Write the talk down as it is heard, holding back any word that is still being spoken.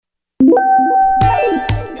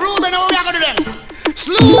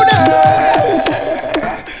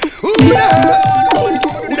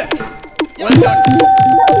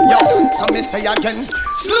say again.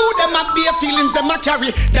 Slew them up, bare feelings them a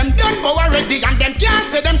carry. Them done bow already and them can't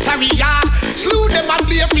say them sorry, yeah. Slew them up,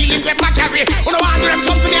 bare feelings them a carry. Wanna want them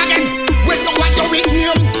something again? When you want to with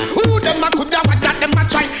me, who them a coulda what that them a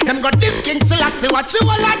try? Them got this king still I say what you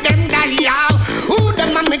all of them die, yeah. Who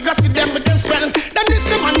them a make us see them with them spell? Them this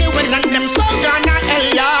money well and them so gonna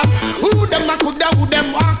hell, yeah. Who them a coulda who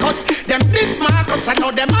them walk us? Them this Marcus I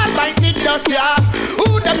know them all bite the dust, yeah.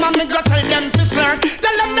 Who them a make us tell them to splurge?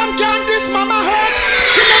 Tell them can't this mama hurt.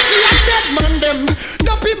 You know see a dead man them,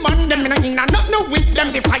 don't be man them. Inna not no with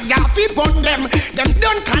them the fire fi burn them. Them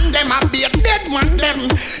don't condemn a be a dead man them.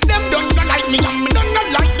 Them don't not like me and me don't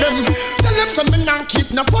not like them. Tell them some me nah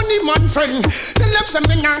keep no funny man friend. Tell them some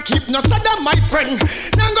me nah keep no sada my friend.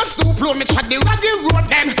 Now go stoop low me chat the Reggae road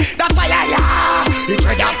them. The fire yeah, he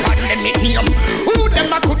tread upon them it name. Who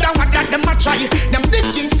them a coulda what that them a try? Them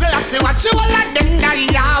this king still I say what you all of them die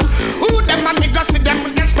yeah. Who them a me go see them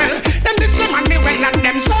with them spell? Them this money well and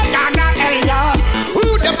them so gonna hell yeah.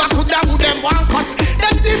 Who them a coulda who them want cause?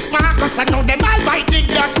 Them this Marcus I know them all bite the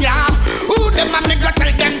dust yeah. Who them a me go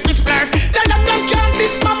tell them to splurge? Tell them can't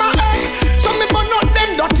this mama earth. So me burn out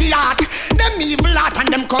them dirty heart, them evil heart and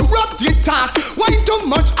them corrupted thought. Wine too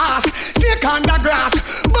much ass, snake on the grass.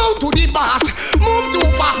 Bow to the boss, move too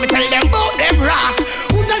fast. Me tell them bout them ras.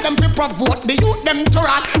 Who tell them to provoke the youth them to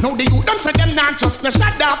rock? Now the youth them say them not just no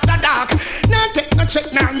shut after dark. Now take no check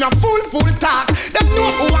now no full talk. Them know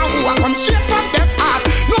who a come straight from them heart.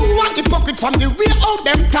 No one hypocrite from the way how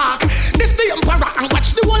them talk. This the emperor and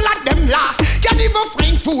watch the whole of them last. Can't even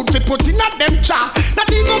find food to put in at them chart. Not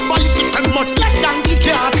even bicycle, much less than the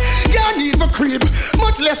cat. Can't even creep,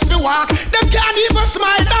 much less to walk. Them can't even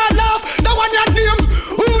smile or laugh. The one your name,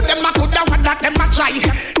 who them a coulda what that them a try?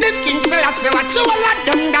 This king say I say what you all of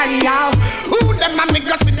them die out. Who them a me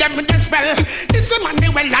go see them with them spell? This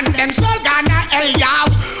money well and them so gonna hell y'all.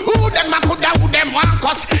 Who them a coulda who them want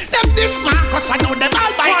cause? Them this Marcus I know them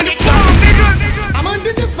all by the class. I'm on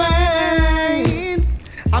the divine.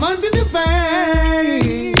 I'm on the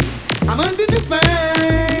divine. I'm on the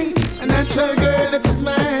divine. A natural girl that is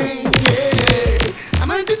mine. Yeah.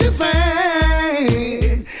 I'm on the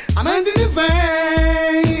divine. I'm on the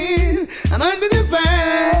divine. I'm on the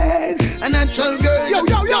divine. A natural girl. Yo.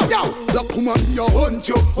 Look, come on, yo, hunt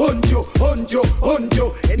you.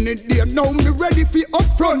 Any day now me ready for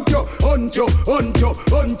upfront you. Hunt you.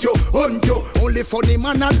 Only funny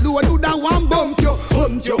man alone who da one bump you.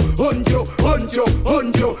 Hunt you.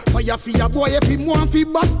 Fire for your boy if him want fi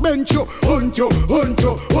backbench you. Hunt you.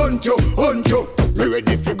 Me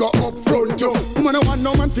ready fi go upfront you. Woman no want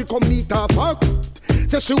no man fi come meet her fuck.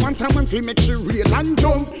 Say she want a man fi make she real and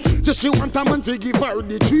jump. Say she want a man fi give her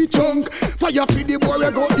the tree chunk. Fire fi the boy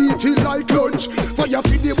we go eat it like lunch. Fire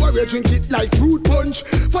fi the boy we drink it like fruit punch.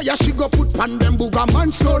 Fire she go put pan them booger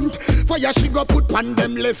man stunt. Fire she go put pan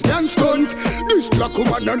them lesbian stunt. This black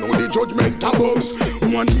woman I know the judgment a boss.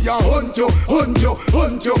 Woman me a hunt you.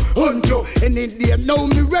 Any day now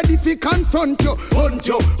me ready fi confront you. Hunt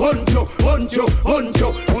you.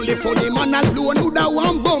 Only funny man alone who da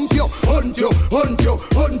one bump you. Hunt you.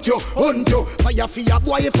 Fire for your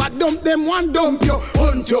boy if I dump them one dump you.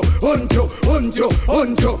 Hunt you. I'm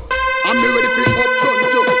ready for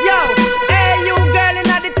upfront you. Yo, hey you girl in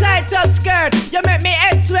the tight up skirt. You make me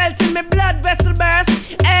head swell till me blood vessel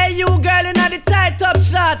burst. Hey you girl in the tight up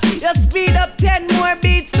shorts. You speed up 10 more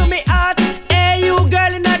beats to me heart. Hey you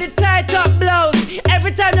girl in the tight up blouse.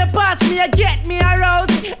 Every time you pass me you get me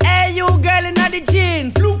aroused. Hey you girl in the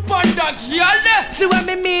jeans. Look on that girl. See what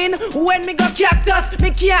me mean? When me go cactus,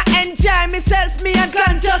 me can't enjoy myself, me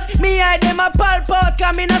unconscious. Me hide them a pulp out,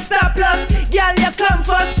 cause me no stop loss. Girl, you come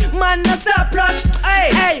first, man no stop rush.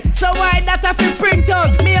 Hey, so why that I feel print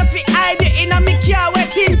out? Me if I hide it in a me car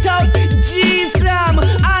wet tint out. G-Slam,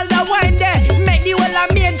 all the wine there. Make the whole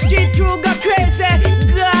of Main Street crew go crazy.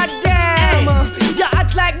 God damn, you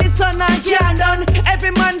act like the sun and can't done.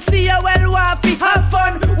 Every man see you well, waffy, have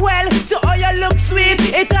fun. Well, to all you look sweet,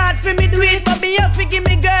 it hard for me do it, but me have to give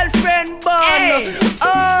me girlfriend bun. Hey.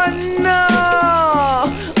 Oh no.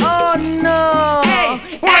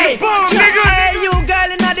 Hey, you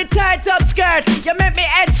girl in the tight up skirt. You make me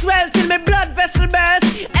head swell till me blood vessel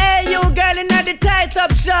burst. Hey, you girl in the tight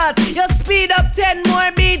up shorts. You speed up 10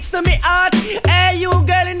 more beats to me heart. Hey, you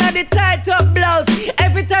girl in the tight up blouse.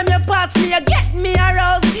 Every time you pass me, you get me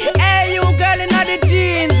aroused. Hey, you girl in the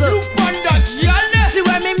jeans. Look on that girl. See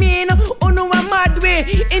what me mean? Uno a mad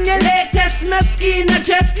way. In your latest mosquito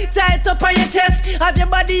dress, tight up on your chest. Have your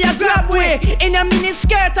body a grab way. In your mini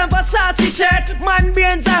skirt and Versace shirt. Man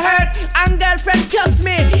brains are hurt and girlfriend trust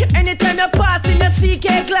me. Anytime you pass in the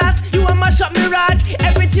CK class, you a mash up me raj.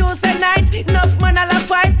 Every Tuesday night, enough man all a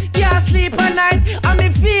fight. Can't sleep on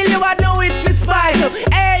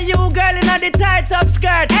the tight up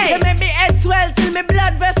skirt. Hey. You make me head swell till me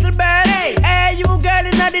blood vessel burn. Hey, hey, you girl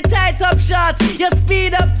in the tight up shorts. You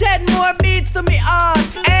speed up 10 more beats to me heart.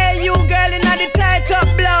 Hey, you girl in the tight up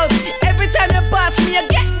blouse. Every time you pass me, you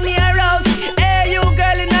get me aroused. Hey, you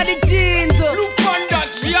girl in the jeans. Look on that,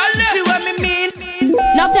 y'all. See what me mean?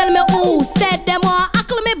 Now tell me who said them want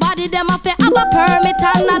ackle me body, them a fi have a permit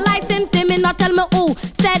and a license for me. Now tell me who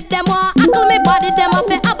said them want ackle me body, them a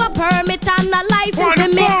fi have a permit and a license for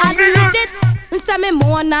me. Admit it, say me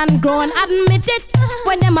moan and groan, admit it.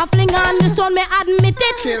 When them a fling on the stone, me admit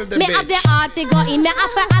it. Me bitch. have the heart to go in, me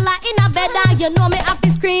have to holla in a bed and you know me have to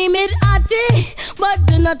scream it hearty. But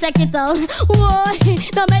do not take it out, whoa.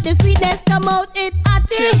 Don't make the sweetness come out it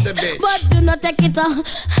hearty. But do not take it out,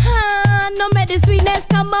 don't make the sweetness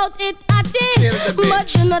come out it hearty. But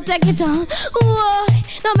do not take it out, whoa.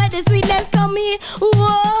 Don't make the sweetness come in,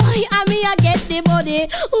 whoa. I mean I get the body,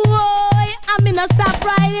 whoa. I mean I stop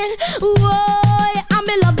riding, whoa. I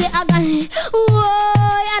mean love the agony, whoa.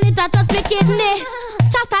 And it a touch me kidney.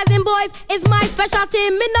 Chastising boys is my specialty.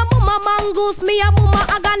 Me no mama mongoose, me a mama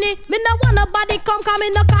agony. Me no want nobody come me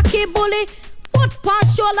no cocky bully. Foot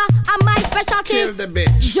punch shoulder, I'm my specialty. Kill the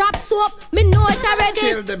bitch. Drop soap, me know it already.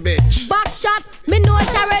 Kill the bitch. Back shot, me know it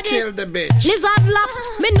already. Kill the bitch. Lizard lock,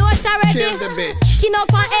 me know it already. Kill the bitch. Skin up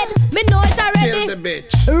her head, me know it already. Kill the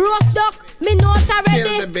bitch. Rough duck, me know it already.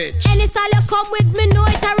 Kill the bitch. Any style you come with, me know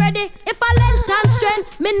it already. If I length and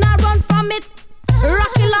strength, me not run from it.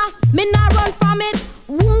 Rockilla, me not run from it.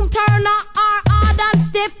 Womb turner or hard and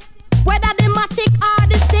stiff. Whether the matic or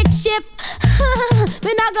the stick shift.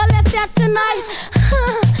 We not gonna left here tonight.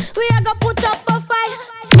 We are gonna put up a fight.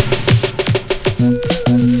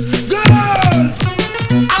 Girls,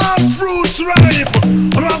 all fruits ripe.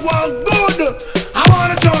 And I want good. I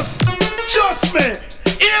wanna just me.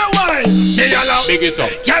 Here why? They allow. Big it up.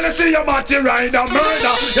 Can you see your body ride a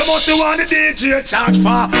murder? You must want the DJ charge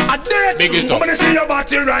for a date. Big it up. When you see your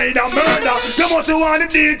body ride a murder, you must want the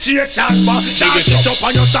DJ charge for. Charge it it up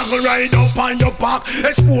on your saddle, ride up on your back,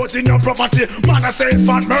 exposing your property. Man, I say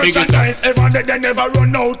fan merchandise. Ever they never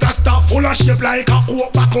run out of stuff. Full of shape like a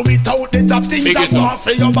coke buckle without the top things that go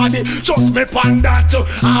for your body. Trust me, pan that.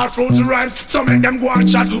 All fruits rhymes, some of them go and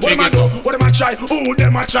chat. What am I do? What am I try? Who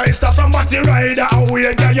them I try? Stuff from body rider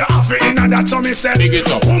away. Yeah, you have it in that, so me say.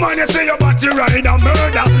 Woman, you say your body ride a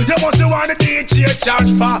murder. You must want the DJ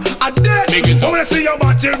charge for a death. Woman, you say your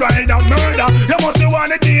body ride a murder. You must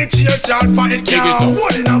want the DJ charge for it. Can't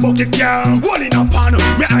hold in a bucket, can't hold in a pan.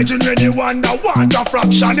 Me I just really wonder, want a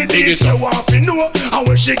fraction. The DJ want to know and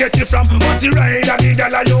where she get it from. Body rider, the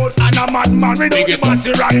girl I use and a madman without the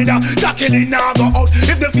body rider. Tackling now go out.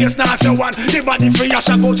 If the face now say one, the body free, I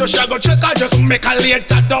shall go to shall go check. I just make a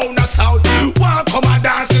later down the south. One come and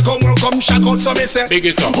dance, come shack out, so me say. Big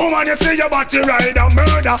it up. Woman, you see your body ride a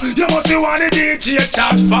murder. You must want the DJ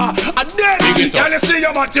charge for a death. Can you see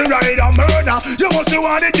your body ride a murder? You must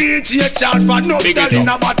want the DJ charge for no telling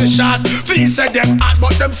about the shots. Feel say them hot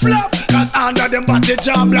but them flop. Cause under them body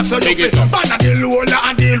jam black, so you fit ban at the roller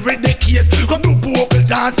and deal with the case. Come do vocal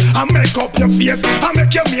dance and make up your face and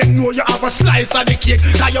make your mate know you have a slice of the cake.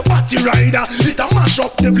 Cause your body rider, it a mash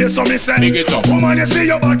up the place, so me say. Woman, you see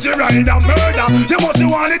your body ride a murder. You must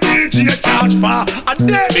want the DJ charge for a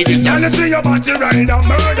death. Can you see your body ride a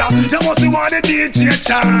murder? You must want the DJ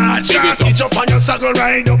charge. Reach up on your saddle,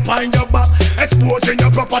 ride up on your back, exposing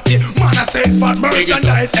your property. Man, I say fat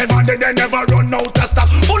merchandise. Every day they never run out of stock.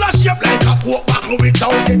 Full of shape like a coke buckle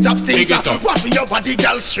without the top things. Waffle your body,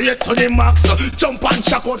 girl, straight to the max. Jump and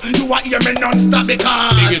shock out, you are hear me non-stop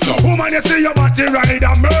because woman, you see your body ride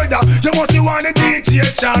a murder. You must want the DJ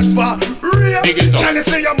charge for real. Can you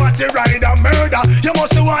see your body ride a murder? You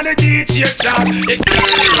must want the DJ charge.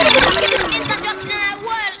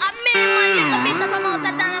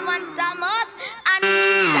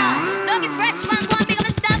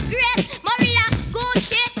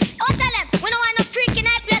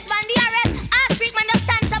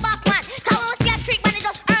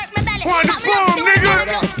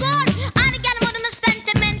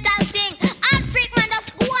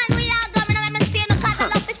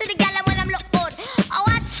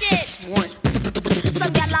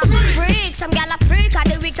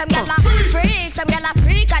 Some gyal a freak,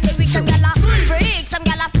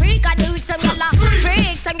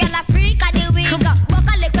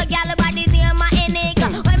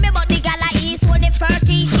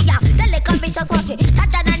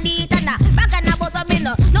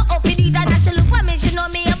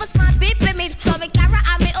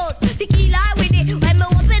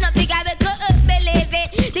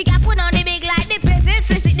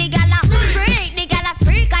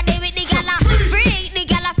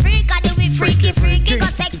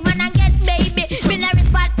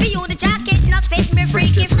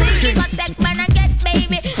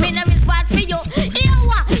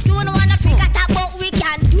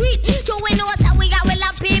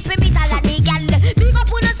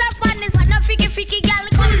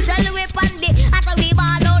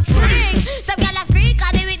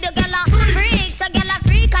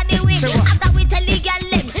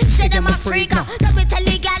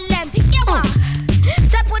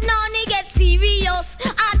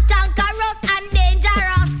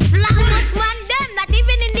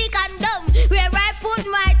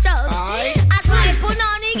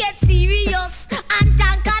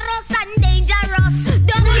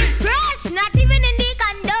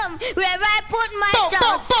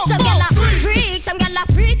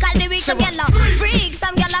 some gyal freak,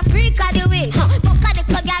 some gyal freak of the week. Buck of the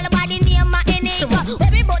club gyal body name a in it.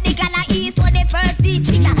 Everybody gyal eat for the first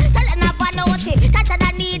teaching. Tell her not for no shit, touch her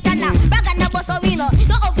that neat and now. Brag on the bus so we know,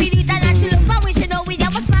 no up for it and she look for we should know we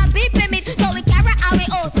have a small people meet. So we carry our way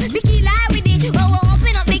out, we kill her with it. When we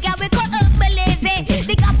open up, big girl we cut up, believe it.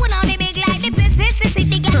 Big up on me big like the princess,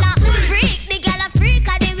 the gyal freak, the gyal freak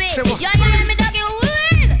of the week. You hear me dog, you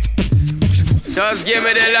win. Just give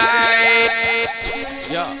me the light.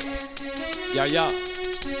 Yeah. Yeah, yeah.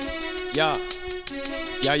 Yeah.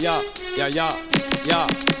 Yeah, yeah. Yeah, yeah. Yeah.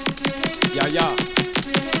 Yeah, yeah.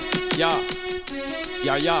 Yeah.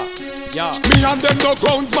 Yeah, yeah. Yeah. Me and them no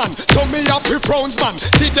grounds man, so me happy frowns man.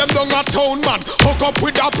 See them down a town man, hook up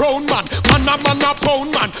with a brown man. Man a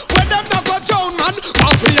pound man, where them no go down man.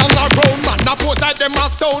 Coffee and a round man, na pose like them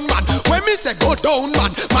a sound man. When me say go down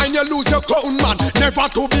man, mind you lose your crown man.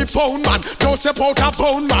 Never to be found man, don't step out a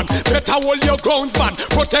bound man. Better hold your grounds man,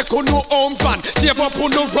 protect on no arms man. Save up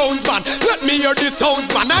on no rounds man, let me hear the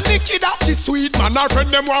sounds man. And Nikki that she sweet man, her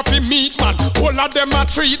friend them want fi meet man. All of them a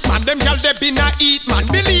treat man, them girl they been a eat man.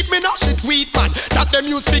 Believe me now she tweet man, that them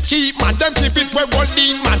use fi keep man. Them keep it where one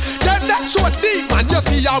lead man, them that show deep man. You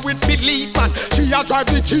see how it fi lead man, she a drive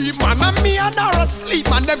the jeep man. And me and her asleep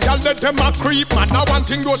man, them girl let them a creep man. Now one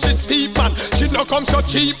thing though she steep man, she no come so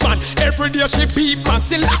cheap man. Every day she beat man,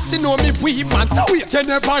 see last you know me weep man. So wait you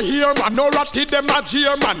never hear man, no ratty them a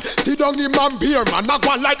jeer man. Sit down him and beer man, not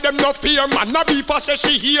one like them no fear man. Now before say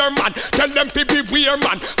she hear man, tell them fi be weird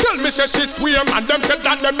man. Tell me say she swear man, them say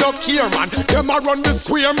that them no care man. Them a run the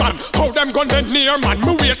square man, how them gonna near man.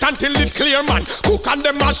 Me wait until it clear man, cook and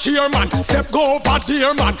them a share man. Step go over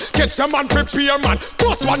there man, catch them and prepare man.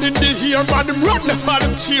 Post one in the ear man, them run the for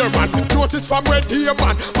them cheer man. Notice from where dear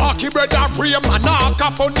man, Marky bread and pray man. Knock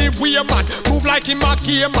off on the way man, move like him a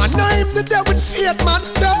game man. Now him the day with fate man,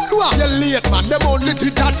 don't walk you late man. Them only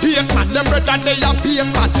did that date man, them bread and they a bake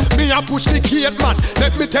man. Me a push the gate man,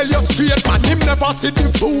 let me tell you straight man. Him never see the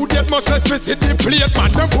food yet, much less we see the plate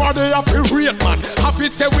man. Them boy they have to rate man, happy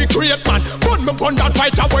say we great man. But me gun that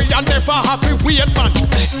fight away and never happy wait man.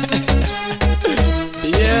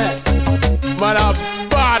 Yeah, man a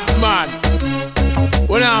bad man.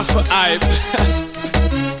 When I'm for hype.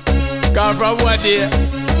 Come from what day?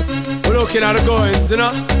 We're looking at the goings, you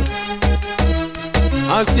know.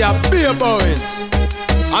 And see a beer bowings.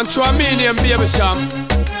 And through a medium baby sham.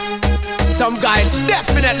 Some guy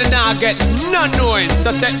definitely not get none knowing,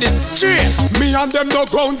 so take this straight. Me and them no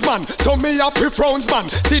grounds man, so me happy frowns man.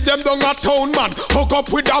 See them down a town man, hook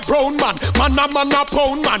up with a brown man. Man a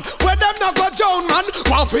pound man, where them no go down man.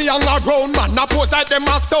 One free and a round man, na pose like them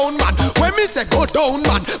a sound man. When me say go down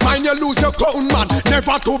man, mind you lose your crown man.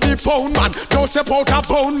 Never to be found man, don't step out a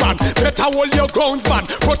bound man. Better hold your grounds man,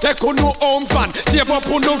 protect on no arms man. Save up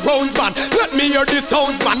on no rounds man, let me hear the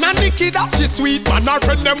sounds man. And Nikki that she sweet man, her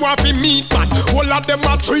friend them want fi meet man. All of them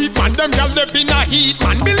a treat man, them girl they been a heat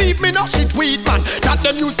man. Believe me now she tweet man, that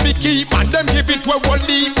them use fi keep man. Them give it where one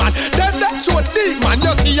lead man, them that show deep man.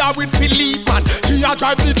 You see how it fi lead man, she a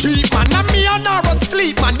drive the jeep man. And me and her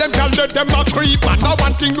asleep man, them girl let them a creep man. Now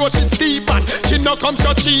one thing though she steep man, she no come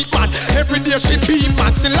so cheap man. Every day she beat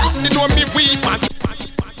man, see last you know me weep man.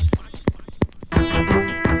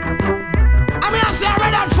 I mean I say I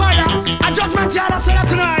read that fire, a judgment yard I say that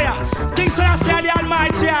tonight. King say I say the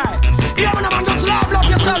Almighty I. Yeah, man, just love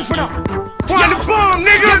yourself, you know. What the bomb,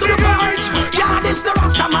 nigga? Get to the point. Yeah, this the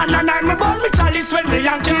Rasta man, and I'm born me chalice when the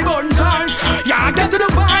Yankee gun turns. Yeah, get to the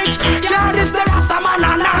point. Yeah, this the Rasta man,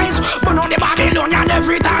 and I'm but on the Babylonian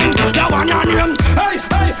every time. The one on him. Hey,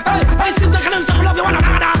 hey, hey, hey, sister, can you stop love you one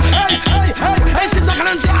another? Hey, hey, hey, hey, sister, can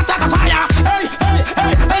you say I the fire? Hey, hey,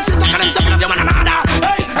 hey, hey, sister, can you stop love you one another?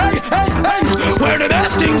 Hey, hey, hey, hey. Where the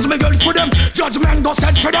best things me good for them. Judgment go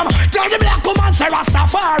set for them. Tell the black woman say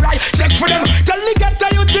Rastafari. Check for them. Tell the ghetto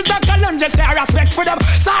youth is the calendar. Say respect for them.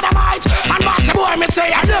 Sodomite and bossy boy me say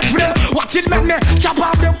I love for them. Watch it make me chop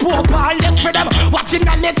off the poor and neck for them. Watch it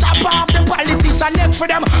make me chop off the politician neck for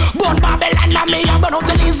them. Born Babylon and me I'm gonna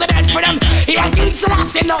release the dead for them. Here King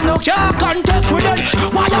Selassie no can't contest with them.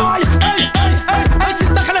 Why hey, hey, hey, hey,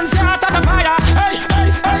 sister can say out of the fire. Hey, hey,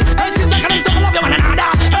 hey, hey, sister can say love you one another.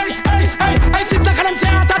 Hey, hey, hey, hey, sister can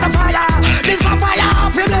say out of the fire. This a fire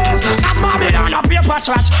off your blaze. Cause Babylon a paper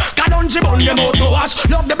trash. Kadonji bun them out to wash.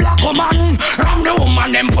 Love the black woman, ram the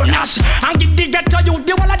woman them punish. And give the ghetto youth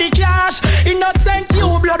the wall of the cash. Innocent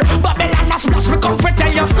you blood, Babylon a splash. Me come for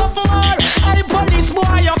tell you something more. Hey police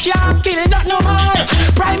boy you can't kill not no more.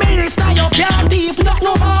 Prime Minister you can't thief not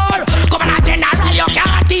no more. Governor General you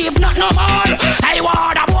can't thief not no more. Hey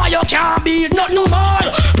water boy you can't beat not no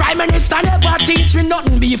more. Prime Minister never teach me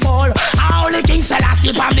nothing before. Only King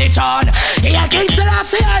Selassie from the town. Here King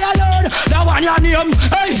Selassie all alone. The one your name.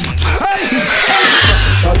 Hey, hey, hey.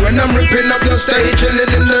 But when I'm ripping up the stage,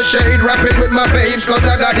 chilling in the shade, rapping with my babes, cause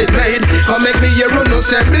I got it made. Come make me a run, no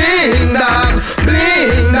say bling dog,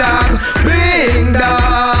 bling dog, bling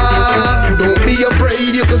dog. Don't be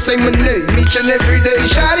afraid, you can say my name each and every day.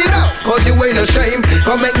 Shout it out, cause you ain't ashamed.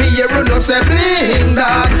 Come make me a run, no say bling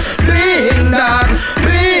dog, bling dog,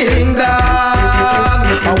 bling dog.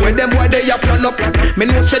 And when them boy they up run up, me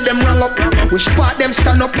know say them run up. We spot them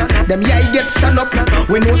stand up, them yeah get stand up.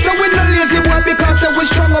 We know say we no lazy boy because we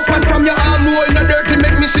strong up. And from your arm no in the dirty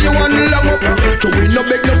make me see you one long up. So we no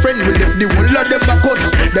beg no friend, we left the whole of them back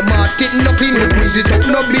us. Them heart it no clean, we squeeze it out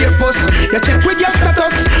no beer puss. You check with your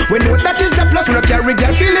status, we know that is a plus. We no carry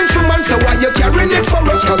girl feelings from man, so why you carrying it for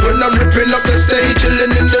us? Cause when I'm ripping up the stage,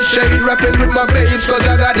 chilling in the shade, rapping with my babes, cause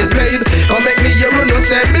I got it paid. Come make me a run, no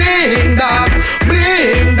say bling dog,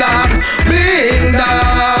 bling dog, bling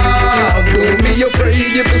dog. Don't be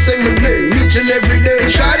afraid, you can say my name each and every day.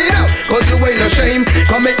 Shout it out, cause you ain't ashamed.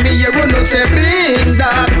 Come make me a run, no say bling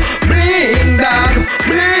dog, bling dog,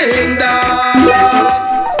 bling dog.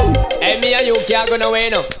 Hey, me and you can't go nowhere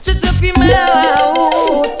now. Shut up in my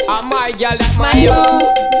house. And my girl, that's my you.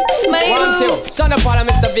 One, two. Son of Paul and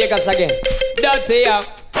Mr. Vegas again. Dirty, yeah.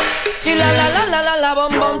 Chilla la la la la la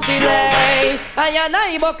bum bum chile. I and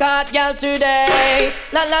I book out girl today.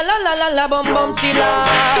 La la la la la la bum bum chilla.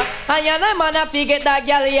 I and I man a forget that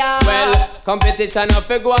girl yeah. Well, competition of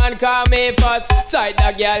a go and call me first. Side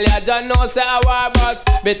that girl ya don't know say I war bus.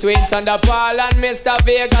 Between Thunder Paul and Mr.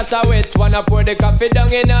 Vegas, I which one a pour the coffee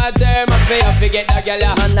down in her term. I forget that girl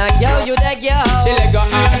ya. Man a girl you the girl. She let go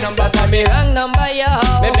her number to me. Wrong number yo.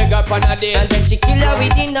 Me beg up on a day. And then she kill her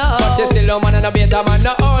with the no. But she still a man and a better man.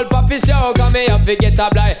 No old puppy show. Come me have to get a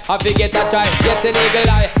blind, have to get a try, get an eagle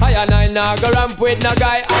eye. I and I now go ramp with no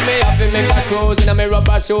guy. And me have to make a cruise in my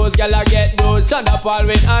rubber shoes. Girl I get bruised. Thunder Paul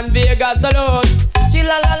with and Vegas alone.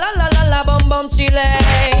 Chilla la la la la la bum bum chile.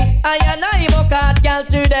 I and I book out girl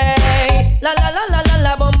today. La la la la la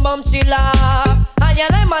la bum bum chilla. I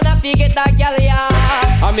and I man a forget that girl yeah.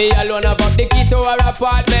 And me alone have up the key to her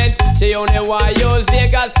apartment. She only want use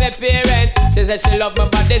Vegas for parent. She said she love my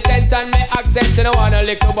body scent and me accent. She no wanna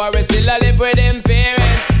lick the boy, still a live with him parents.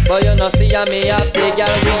 But you no see a me have the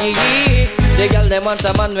girl we. The girl them want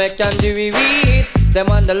a man we can do it. Them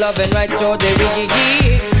want the love and right show the wiggy.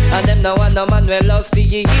 And them no want no man we love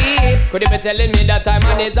sticky. Could you be telling me that I'm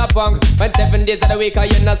man is a punk? When 7 days of the week I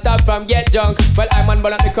you not stop from get drunk. Well I'm on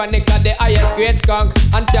but the chronic at the highest grade skunk.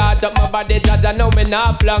 And charge up my body judge I know me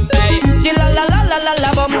not flunk. Hey. Chilla la la la la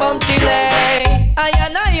la bum bum chile. I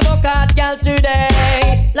and I book out girl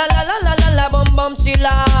today. La la la la la la bum bum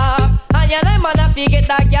chilla. I and I man a forget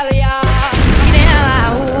that girl yeah.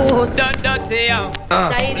 Dirty, yeah.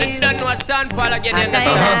 Don't know Sean Paul again in the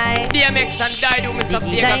song. DMX and Dido, Mr.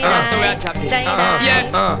 Vegas, that's the way I'm happy. Yeah.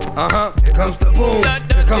 Here comes the boom.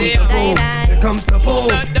 Here comes the boom. Here comes the boom.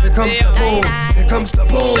 Here comes the boom. Here comes the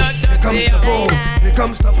boom. Here comes the boom. Here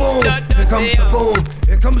comes the boom. Here comes the boom.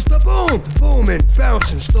 Here comes the boom. Booming,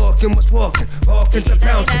 bouncing, stalking, what's walking, walking to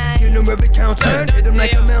bouncing. You know every counter. Hit him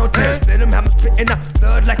like a mountain. Spit him, have him spitting out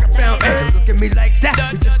blood like a fountain. Look at me like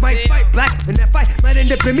that. We just might fight black. And that fight might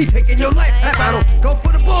end up in me taking your life. I don't go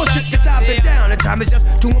for the bullshit, cause I've been down. The time is just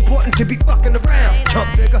too important to be fucking around. Chump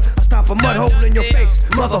nigga, I stop a mud hole in your face.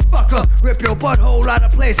 Motherfucker, rip your butthole out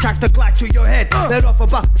of place. Cock the Glock to your head. Let off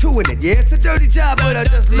about 2 in it. Yeah, it's a dirty job, but I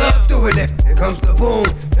just love doing it. Here comes the boom.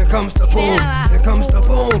 Here comes the boom. Here comes the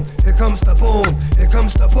boom. Here comes the boom. Here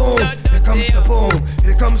comes the boom. Here comes the boom.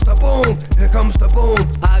 Here comes the boom. Here comes the boom.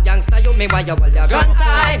 All gangsta you me why you hold your gun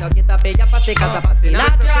side. No get a pay your pussy cause a pussy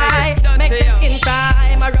not try. Make them skin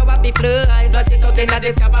time, a rub up the fly. Flush it out in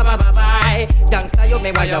the sky, bye. Gangsta you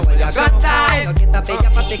me why you hold your gun side. No get a pay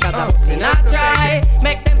your pussy cause a pussy not try.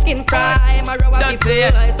 Make them skin crime, a rub up the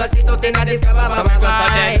fly. Flush it out in the sky,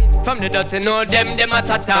 bye. From the dirty know them a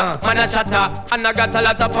tata. Man a shatter, and I got a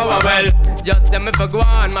lot of power well. Just them if I go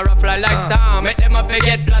on, my fly like star. Make them a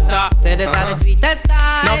forget flatter. Say this are the sweetest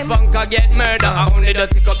time. No punk get murder. I only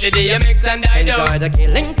just pick up the DMX and I do. Enjoy the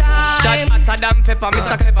killing time. Shot hotter than pepper,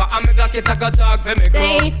 Mr. Clever. I'm a Glock, it a go talk for me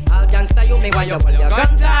crew. All gangsta you me why you hold your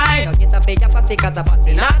gun tight. No get a pay your pussy cause a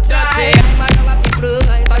pussy not try. My love is blue,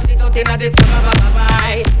 but she don't in a this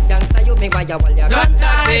bye. Gangsta you me why you hold your gun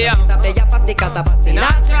tight. No get a pay your pussy cause a pussy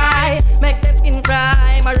not try. Make them skin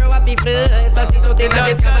cry. My love is blue, but she don't in a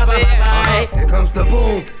this bye. Here comes the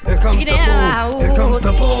boom. Here comes the boom. Here comes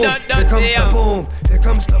the boom. Here comes the boom. Here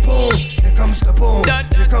comes the boom. Here comes the boom.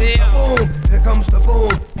 Here comes the boom. Here comes the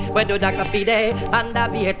boom. We do the copy day and the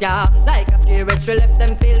beat, yeah. Like a spirit, we left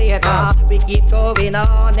them feel later. We keep going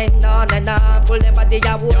on and on and on. Pull them body,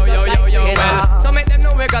 yeah, hold us like skater. So make them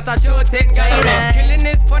know we got a shooting gallery. Killing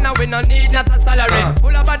is fun and we no need not a salary.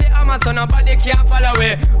 Full of body armor so nobody can follow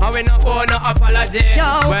it. And we no owe no apology.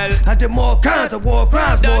 Well, and the more kinds of war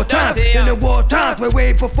crimes, more times. In the war times, we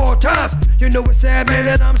wait for 4 times. You know it's sad, man,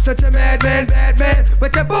 that I'm such a madman, bad man.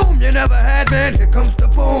 With the boom, you never had, man. Here comes the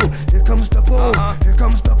boom, here comes the boom, here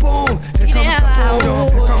comes the boom, here comes the boom,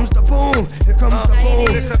 here comes the boom, here comes the boom,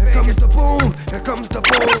 here comes the boom, here comes the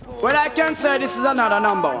boom. Well, I can say this is another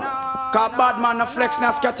number one. Cause bad man no flex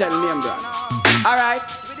na scatter name brand. Alright,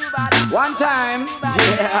 one time,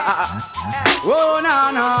 yeah. Oh no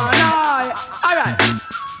no no. Alright,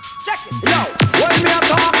 check it. Yo, when me a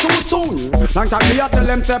talk too soon, long time me a tell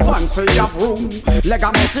them say pants for your room. Leg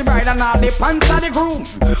a messy bride and all the pants of the groom.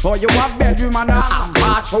 Or you have bedroom and a half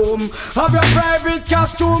bathroom. Have your private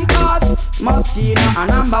costume cause Moschino a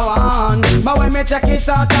number one. But when me check it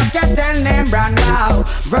out, just get tell name brand now.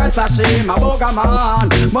 Versace, my booger man.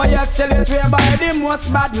 But you sell it way by the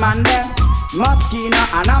most bad man then. Moschino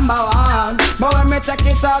a number one. But when me check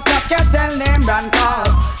it out, just get tell name brand cause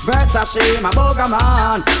Versace, my booger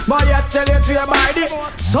man. But you sell it way by the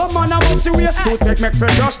some man a must see waste to make me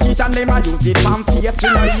brush teeth and them a use it from face. You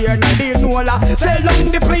know here no they know la sell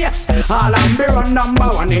down the place. All I'm be run number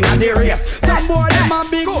one in the race. Some boy them a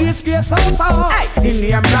big disgrace so in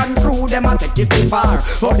the brand crew them a take it too far.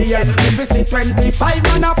 For the end if you see 25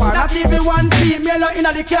 man apart, not even one female in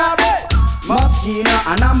the car. Moschino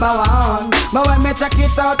a number one. But when me check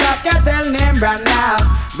it out, just get tell name brand now.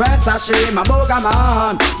 Versace, my booger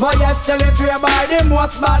man. But yes, sell it way by the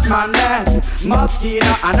most bad man then.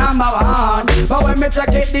 Moschino a number one. But when me check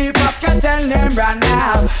it deep, just get tell name brand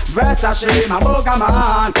now. Versace, my booger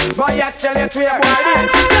man. But yes, sell it way by the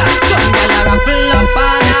some gyal a ruffle up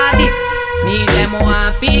on a dip. Me them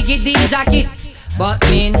want piggy the jacket. But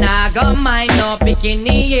me nah go mind no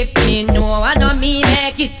bikini if me know I know me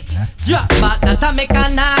make it. Drop back that I make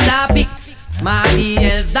another pick. Smarty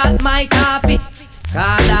else that my topic.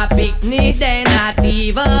 Cause a picnic they not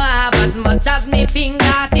even have as much as me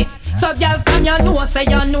fingertip. So girl from you know say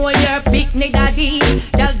you know your picnic daddy.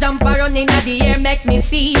 Girl jump around in the air make me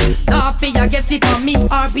see. No fear get it for me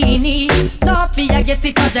or beanie. No fear get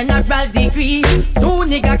it for general degree. Two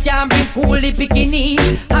nigga can bring coolie bikini.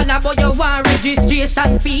 And about your one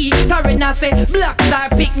registration fee. Karina say black star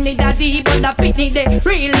picnic daddy. But the picnic they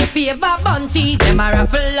really favor bunty. Them a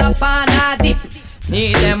ruffle up on a dip.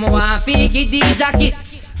 Me them want figgy the jacket.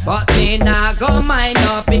 But me nah go mind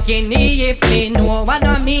no bikini if me know what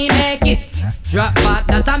no me make it. Drop back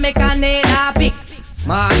that I make a nail pick.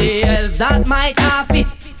 Smarty else that might have it.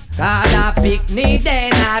 Cause a picnic they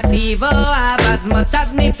not even have as much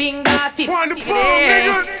as me fingertip.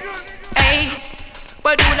 Yeah. Hey,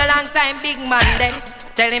 we do the long time big man then.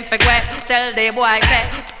 Tell him for quack, tell the boy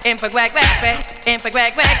say him for quack, him for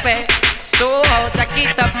quack. So out, jack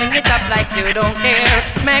it up, bring it up like you don't care.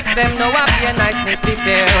 Make them know up your niceness this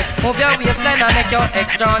year. Move your waistline and make your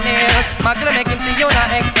extra near. Magla make him see you not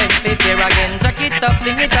expensive here again. Jack it up,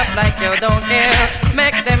 bring it up like you don't care.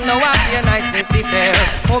 Make them know up your niceness this year.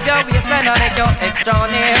 Move your waistline and make your extra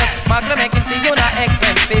near. Magla make him see you not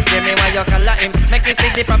expensive. Give me why you color him. Make him see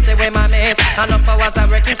the property where my miss. And up hours I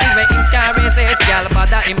work him, see where him can resist. Girl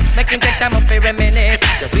bother him, make him take time up to reminisce.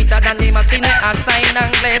 You're sweeter than the machine with a sign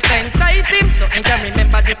and glaze. Entice him so he can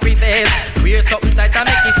remember the previous. Wear something tight and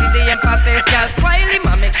make him see the emphasis. Girl spoil him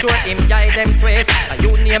and make sure him guide them twist. And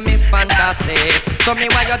your name is fantastic. So me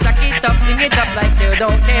why you jack it up, bring it up like you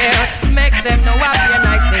don't care. Make them know what your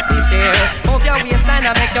niceness this year. Move your waistline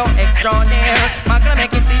and make your extra near. Magla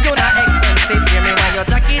make him see you not expensive. Hear me why you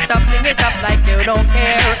jack it up, bring it up like you don't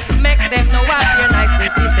care. Make them know what your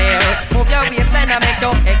niceness this year. Move your waistline and make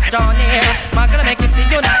your extra near. Magla make him see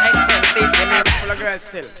you not expensive. Hear me full of girls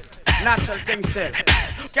still. Natural things still.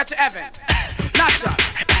 Get your Evans. Natural.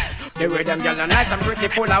 The way them girls are nice and pretty,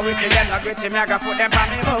 full of witty, them not gritty, me I go put them on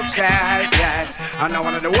me bookshelf, yes. And now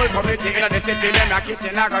one of the whole community in the city, them not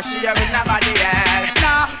kitchen, I go share with nobody else,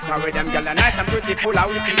 no. The way them girls are nice and pretty, full of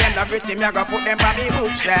witty, them not gritty, me I go put them on me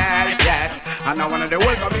bookshelf, yes. And now one of the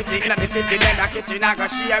whole community in the city, them not kitchen, I go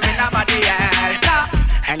share with nobody else, no.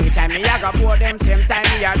 Anytime me I go pour them, same time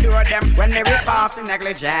me adore them. When me rip off the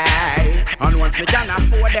negligee, and once me can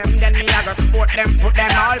afford them, then me I go support them, put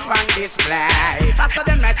them all on display. Faster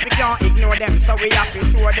them nice, we can't ignore them, so we have to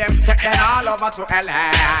tour them, take them all over to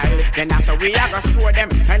LA. Then after we I go score them,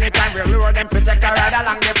 anytime we lure them, protect a ride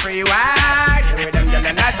along the freeway. The way them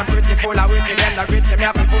yelling nice and pretty full of witty, them the gritty, me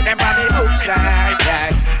have to put them on the bookshelf,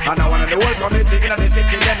 yeah. And I want the whole community in the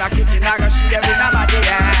city, them the kitchen, I go share with nobody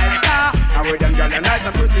else. And with them yelling nice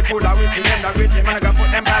and pretty full of witty, them the gritty, man I go put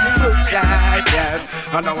them on the bookshelf,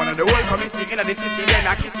 yeah. And I want the whole community in the city, them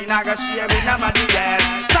the kitchen, I go share with nobody else.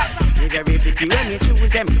 Stop. You get me picky when you choose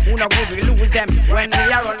them, who know who we lose them. When me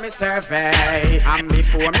are on me survey, and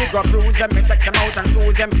before me go bruise them, me take them out and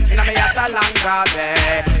cruise them. In a me at a long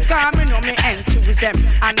day. Cause me know me ain't choose them,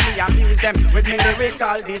 and me amuse them with me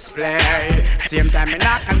lyrical display. Same time me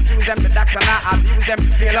not confuse them, the doctor not abuse them.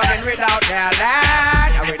 Feel loving without their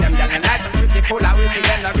land. And with them young and nice and pretty full of witty,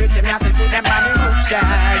 then the beauty me have to put them on me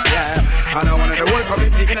bookshelf, yeah. And I want the whole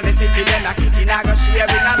community in the city, then the kitchen I go share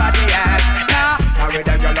with nobody else. Nah, and with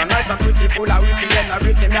them young and nice and pretty full of witty, then the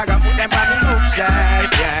beauty me I go put them on me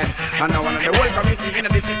bookshelf, yeah. And I want the whole community in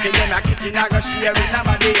the city, then the kitchen I go share with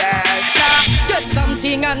nobody else. Nah. Get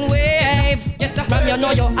something and wave. Get the from you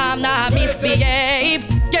know your arm now misbehave.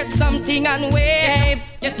 Get something and wave.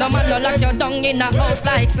 Get the man no lock you down in a house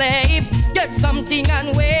like slave. Get something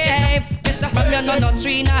and wave. Get the from you know no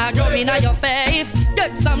tree now grow in your face.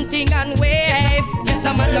 Get something and wave. Get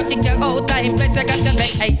the man no kick you out time place you got to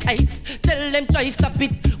make ice. Tell them try stop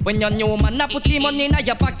it. When your new man na put him money in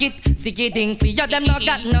your pocket. Sigging for you them no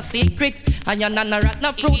got no secret. And you no rat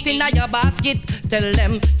no fruit in your basket. Tell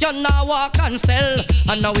them you no walk and sell.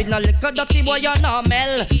 And now with no liquor dirty boy you no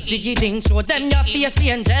mel. Sigging show them your face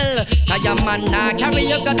angel. Cause your man na carry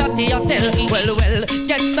you go dirty hotel. Well,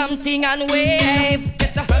 get something and wave.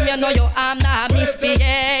 Get from you know your arm na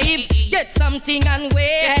misbehave. Get something and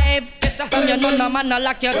wave. Get from you know no man na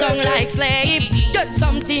lock you down like slave. Get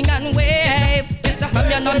something and wave. From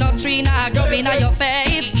you know no tree now grow in your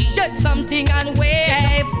face. Get something and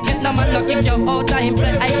wave. Get no man no give you all time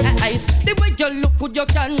place. The way you look good you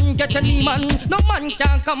can get any man. No man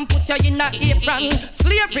can come put you in a apron.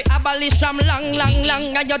 Slavery abolished from long.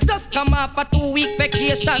 And you just come off a 2-week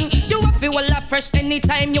vacation. You have feel a fresh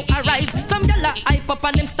anytime you arise. Some yalla hype up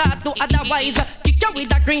and them start to otherwise. Kick you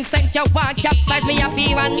with a green scent you want capsize me a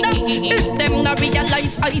feel and if them not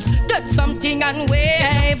realize ice. Get something and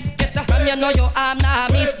wave. From you know your arm now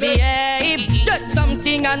misbehave. Get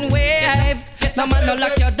something and wave. No man no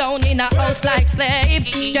lock you down in a house like slave.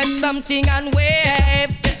 Get something and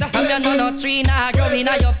wave. From you know no tree now grow in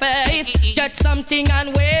your face. Get something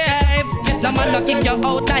and wave. No man no kick you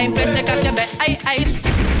out time place you got your bed ice.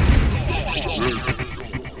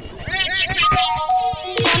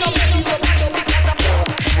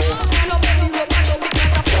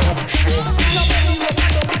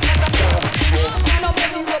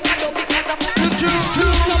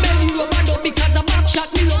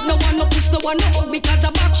 No one no hug because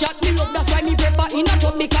a back shot me love. That's why me prefer in a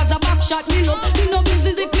tub because a back shot me love. Me no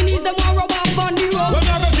business if me needs them want rub up on the road. When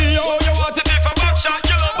I go see you, you want it if a back shot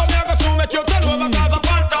you love. But me I go soon make you turn over cause a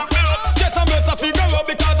phantom me love. Just a mess a figure up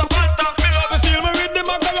because a phantom me love. You feel me with the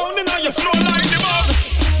macaroni now you slow like the bug.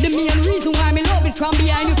 The main reason why me love it from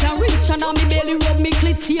behind you can reach. And now me belly rub me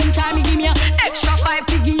clit same time me give me a extra 5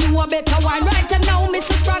 to give you a better wine. Right and now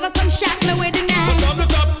Mr. Sprague come shot me with the knife. But from the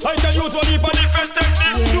top I can use one heap of different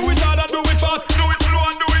techniques. Do it hard and do it fast. Do it slow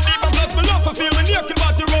and do it deep. And plus me love to feel me naked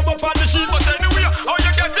but you rub up on the sheet. But anyway how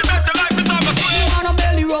you get the better life is on the foot. No want no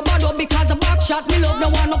belly rub a dub because a back shot me love. No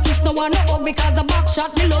want no kiss, no want no hug because a back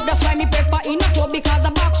shot me love. That's why me prefer in a tub because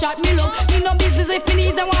a back shot me love. Me no business if me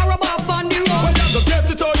need them want rub up on the road. When you go get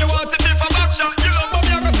it how you want it if a back shot you love. But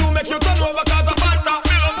me I go soon make you turn over cause a phantom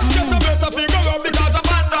me love. Just a bless a figure up because a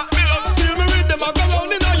phantom me love. Feel me with them I go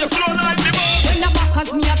round in you flow like the bug. When the back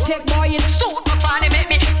has me a take boy it's so up and it make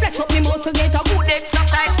me flex up me muscle get a good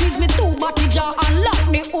exercise. Squeeze me 2 body jaw and lock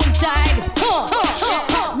me hood tight.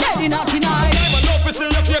 Dead in a tonight. I'm enough to see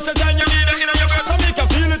your face and then you need it in your breath. So me can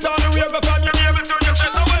feel it all the way from your navel to your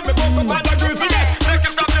chest. So when me buck up on the grill for that, make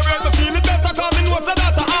you stop your breath. Me feel it better cause me know so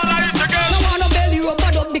that's all I eat again. No want no belly rub a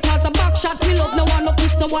dub because a back shot me love. No want no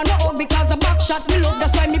kiss, no want no hug because a back shot me love.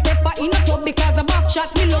 That's why me prefer in a tub because a back shot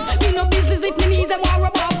me love. Me no business if me need them want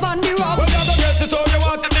rub up on the road. When you go get it how you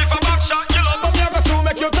want it if a back shot you love. But me I go soon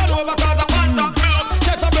make you turn over cause a phantom me love.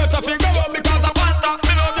 Just a bless a figure up because a phantom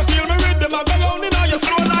me love. You feel me with them I go round in you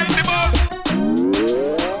flow like the bug.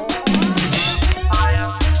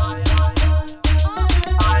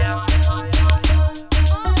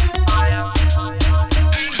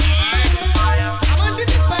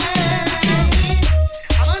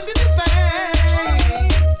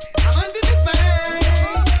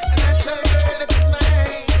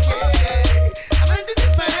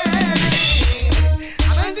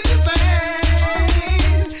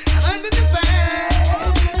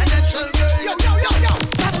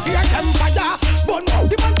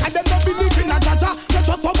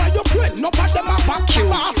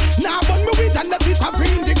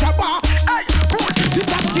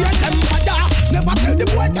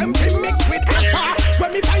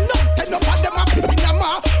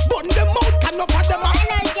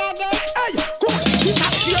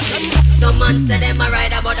 Some man say them a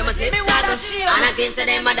ride but them a slip saddle. And I claim say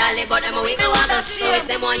them a dolly but them a wiggle waggle. So if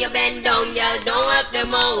them want you bend down, y'all don't help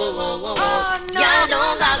them out. Y'all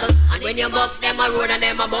don't goggle. And when you buck them a road and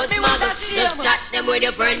them a bus smuggle, just chat them with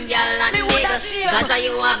your friend, y'all and nigga. That's how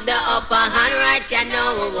you have the upper hand right, you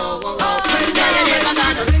know. Y'all never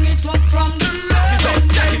goggle. Bring it up from the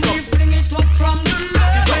left. Bring it up from the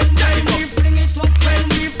left. Bring it up when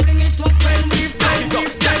we bring it up when we bring it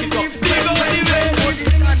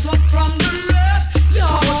up from the left. Yeah,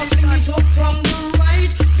 bring it up from the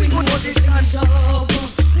right. We know the it up.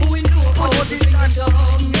 We know how to bring it up.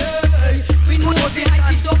 Yeah, we know the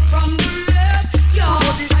ice it up from the left. Yeah,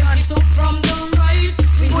 ice it up from the right.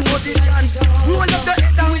 We know the ice it up. Roll up the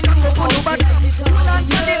head down, we know how to ice it up.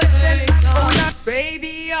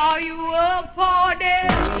 Baby, are you up for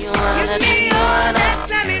this? Give me all that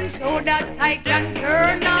slamming so that I can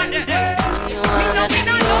turn on this. We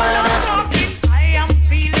know no talking. I am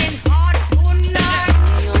feeling hot tonight.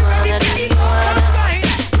 Ready to right.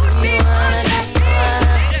 Put me on that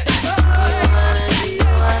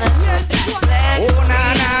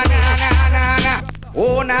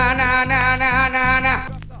Oh na na na na na na.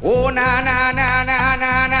 Oh na na na na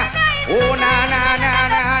na na. Oh na na na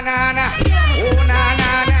na na na. Oh na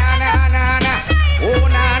na na na na na. Oh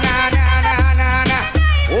na na na na na na.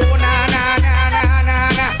 Oh na na na na na na. Oh na na na na na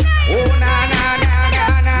na. Oh na na na na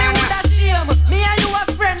na. Me woulda shame. Me and you a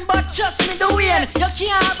friend, but trust me the way. You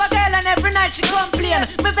can't have a girl and every night she complain.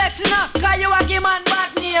 Me vexing her, cause you a give man bad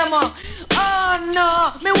name. Oh no,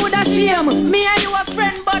 me woulda shame. Me and you a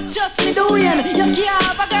friend, but trust me the way. You can't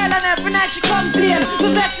have a girl and every night she complain.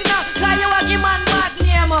 Me vexing her, cause you a give man bad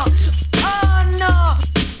name. Oh no.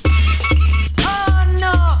 Oh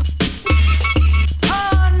no.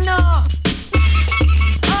 Oh no.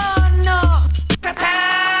 Oh no.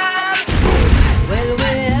 Well,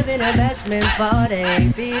 we're having a bashment party.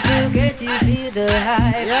 People get to feel the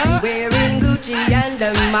hype. Yeah. Wearing Gucci and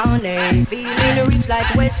the money. Feeling rich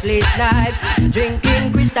like Wesley Snipes.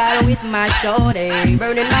 Drinking crystal with my shorty.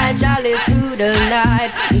 Burning my chalice through the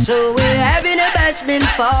night. So we're having a bashment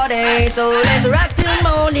party. So let's rock till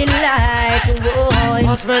morning light. Whoa.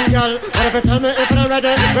 Husband, girl, what if you tell me if you're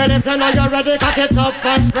ready? Well, if you know you're ready, cock it up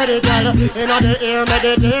and spread it, girl. You know the ear,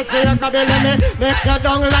 meditate, so you can be let me mix your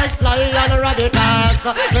down like Sly and Radicals.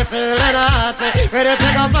 Me feeling hot, ready to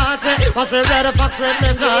go party. What's the red fox with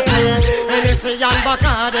me shorty? And it's a young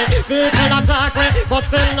Bacardi. People attack me, but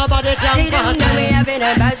still nobody can party. Now we're having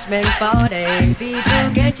a bashment party.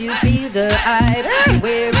 People, can't you feel the hype?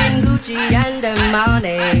 Wearing Gucci and the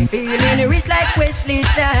money. Feeling rich like Wesley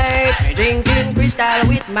Snipes. Drinking crystal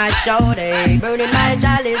with my shorty. Burning my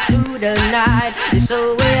chalice through the night.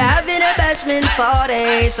 So we're having a bashment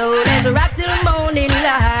party. So let's rock till morning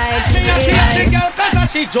light. Me a pretty girl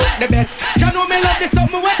cause she joke the best. You know me love this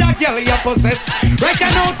something where that girl you possess. Right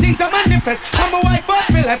now things are manifest. I'm a wife up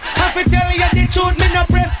for left. I fi tell you the truth me no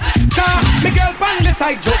press. Cause me girl pan the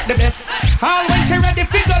side joke the best. All when she ready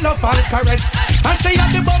fi go love and caress. And she have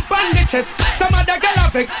the bump on the chest. Some other girl a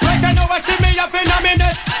vex. Right now what she me have in a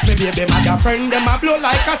minute. Me baby mother friend them a blow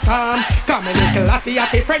like a storm. Come me little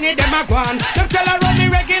atty friendly them a gone. Them tell her run me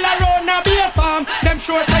regular round a be a farm. Them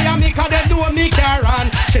sure say a me cause them do me care on.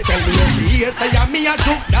 She tell me she is say a me a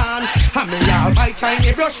juke down. And me a buy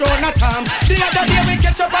Chinese brush on a tom. The other day we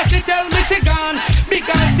catch up and she tell me she gone. Big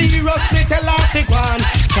and serious me tell her to go on.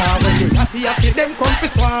 Cause when the atty them come fi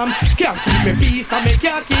swarm. Can't keep me peace and me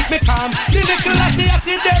can't keep me calm. The little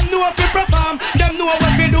atty them know fi perform. Them know what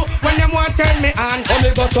fi do when them want turn me on. Oh me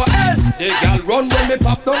go so hell. The girl run when me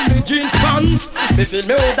pop down the jeans pants. Me feel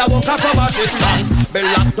me out a walk from a distance. Me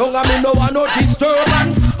lock down and me no want no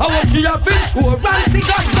disturbance. I want she a insurance, it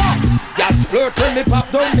got so. Girl splurt when me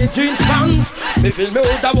pop down the jeans pants. Me feel me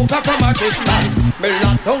out a walk from a distance. Me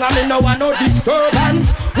lock down and me no want no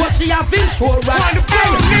disturbance. What she have insurance?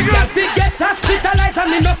 Girl fi get hospitalized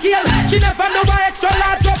and me no kill. She never know why extra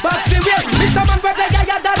large drop off the wheel. Me someone where the guy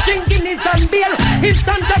that drinking is and beer.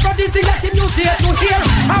 Instant aphrodisiac in music to hear.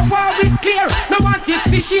 I want it clear, no want it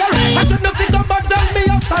fi share. I should not fit up but down me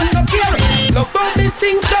up and no care. Love how me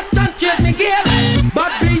sing touch and change me gear.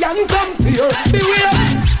 But beyond compare, beware.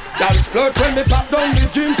 Girl splurt when me pop down the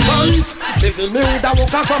jeans pants. Me feel me woulda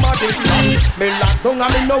walk off from a distance. Me lock down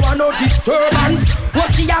and me no want no disturbance.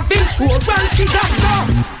 What she have insurance, she got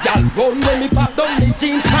so. Y'all run when me pop down me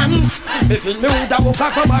jeans pants. Me feel me woulda walk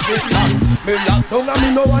off from a distance. Me lock down and me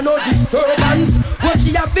no want no disturbance. When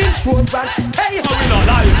she have insurance, hey, we no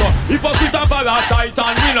like her. Hypocrite and parasite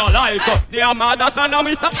and we no like her. They are mad as man and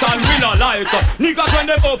we stop and we no like her. Niggas when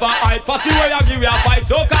they overhype, fussy way I give you a fight.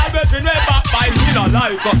 So call brethren we backbite, we no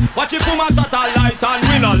like her. Watch it from a satellite and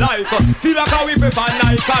we no like her. Feel like how we prefer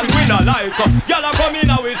night and we no like her. Y'all a come in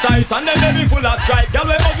our sight and then they be full of stripe. Y'all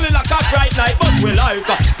we ugly like a bright night but we like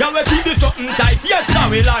her. Y'all we keep this something tight, yes sir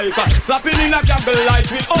we like her. Slapping in a candle light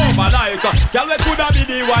we over like her. Y'all we coulda be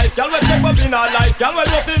the wife, y'all we step up in our life. Y'all we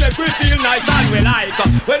just make we feel nice and we like her.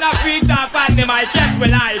 When I freak up on the mic, yes we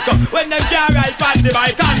like her. When them can't ride on the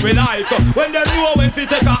mic and we like her. When them know when fi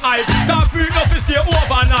take a hike, can't freak up fi stay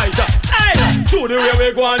overnight. Hey, through the way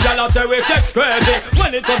we go and y'all say we sex crazy.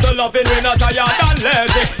 When it comes to loving we not tired and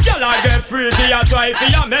lazy. Y'all a get freaky and try fi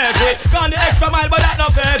a make it. Gone the extra mile but that no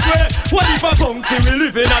fair way. What if a funky we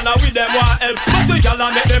living and with them want help? But we y'all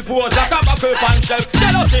make them pose like a buckle pan shelf.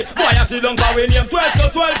 Jealousy, boy I see long for we name 12 to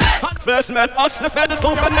 12. Hot flesh man, us the feathers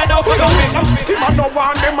open men out for me. Team man no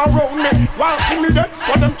want them around me. While see me dead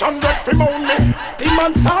so them can get fi moan me. Team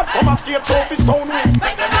man start from a straight so fi stone me.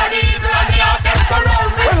 Make them ready evil and the heart them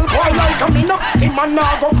surround me. Well boy like a me no, team man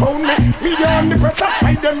nah go crown me. Media on the press I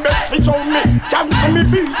try them best fi show me. Cancel me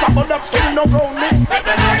visa but that still no ground me. Make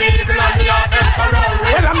them ready evil and the heart them surround me.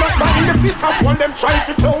 Well I'm not time the piece of all them try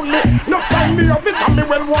fi clown me. No time me of it and me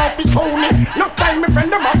well want fi show me. No time me friend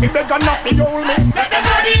them a fi beg and a fi hold me. Make them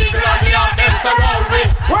ready evil and the heart them surround me.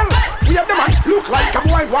 Well, we have the man look like a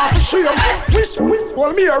boy want to shame. Wish,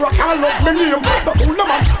 well me here I can't love me name. The cool the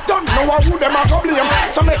man don't know who them a go blame.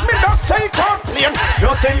 So make me not say complain.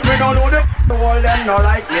 You think we don't know the whole them no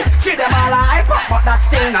like me. See them all a hype up but that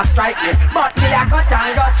still not strike me. But me a cut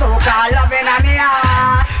and got choke all loving on me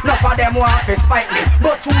heart. None of them want to spite me.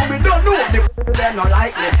 But who me don't know the them no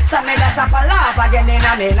like me. So me just up a laugh again in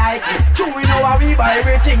a me like it. True we know how we buy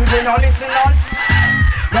we things we no listen on.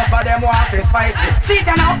 None of them want to spite me. Sit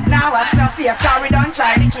down up now watch no face. Cause we don't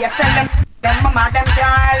try the case. Tell them mama them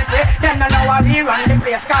can't help it. Them don't know how we run the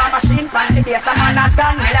place. Car machine pan the base. A man a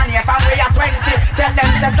done millionaire from we are 20. Tell them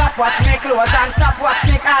say stop watch me clothes and stop watch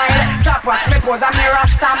me Kyle. Stop watch me pose and me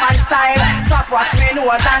rasta man style. Stop watch me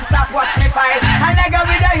nose and stop watch me file. And let go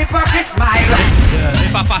with a hypocrite smile. Yeah,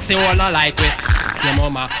 if I pass it all I like it. Your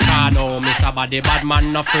mama can't know Mr. Body bad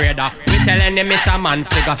man no afraid of. We telling him Mr. Man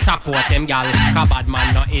figure support him gal. Cause bad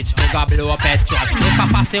man no itch figure blow petrol. If I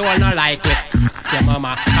pass it all no like it. Your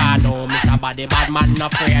mama can't know Mr. Body bad man no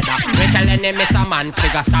afraid of. We telling him Mr. Man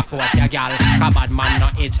figure support your gal. Cause bad man no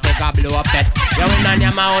itch figure blow pet. Yeah, we no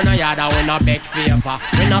name a no yard we no beg favor.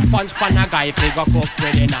 We no sponge pan a guy figure cook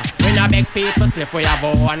with dinner. We no beg people split we have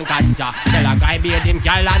one ganja. Tell a guy bathe him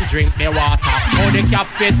gal and drink the water. How the cap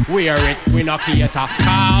fit wear it we no cater. Cause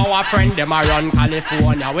our friend them a run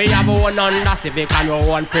California. We have one Honda Civic and we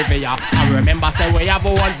one Privia. And remember say we have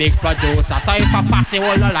one big producer. So if I pass it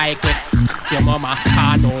all no like it. Your mama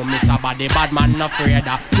can't know Mr. Body bad man no afraid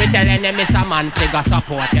of. We telling them Mr. Man figure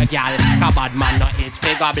support your gal. Cause bad man no itch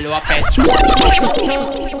figure blow up petrol.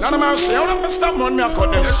 None of my say, I don't stop man me I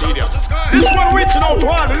cut them stadium. This one reaching out to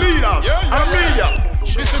all the leaders and the media.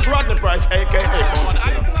 This is Rodney Price aka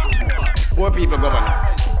Poor People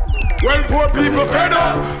Governor. Well, poor people fed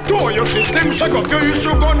up. Throw your system, shake up. You use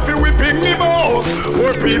your gun for whipping the boss. Poor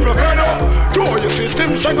people fed up. Throw your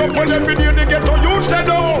system, shake up. When every day they get to use the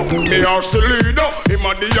door. Me ask the leader, him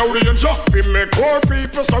and the audience. We make poor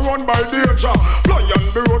people surrounded by danger. Fly and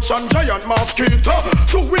roach and giant mosquito.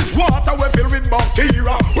 So which water we fill with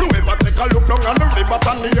bacteria? Who ever take a look down on the river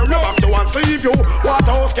and near you? Back to one save you.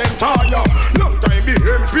 Waterhouse can tire. Long time the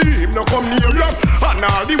MP, him no come near you. And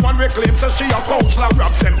all the one we claim says she a counselor.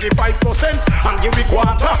 Grab 75% and give me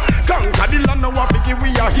quarter. Conquer the land now and give we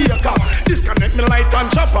a hater. Disconnect me light and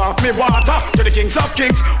chop off me water. To the kings of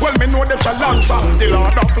kings, well me know them shall answer. The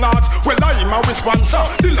Lord of lords, well I am a sponsor.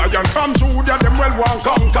 The lion from Judah, them well want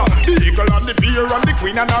conquer. The eagle and the bear and the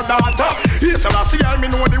queen and her daughter. Yes, I see I me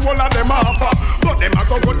know the whole of them offer. But them a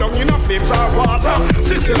go down in a flames of water.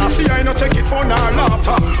 Sister, I see I no take it for no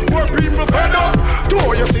laughter. Poor people fed up.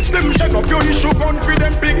 Throw your system, shake up your issue gun for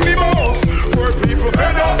them big me boss. Poor people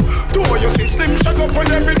fed up. Throw your system, shut up when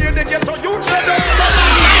every day they get to you set up.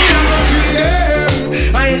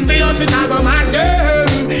 I envious it, I go mad them.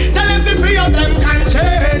 Tell them to free up them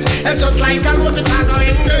conscience. It's just like a road that I go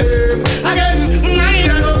in them. Again,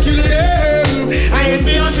 mine I go kill them. I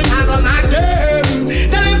envious it, I go mad them.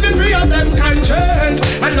 Tell them to free up them conscience.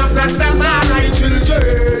 And not Rastafari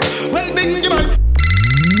children. Well, big man.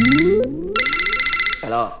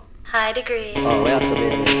 Hello. High degree. Oh, where's the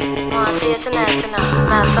baby? Wanna see you tonight, I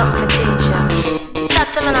have something for teach you. chat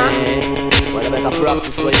to me now. Well, you better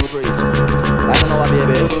practice what you preach. I don't know what,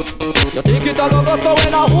 baby. You think it a go so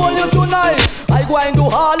when I hold you tonight, I go and do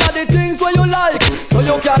all of the things where you like, so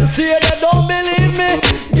you can see they don't believe me.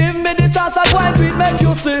 Give me the chance, I go and do it, make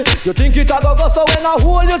you see. You think it a go so when I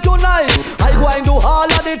hold you tonight, I go and do all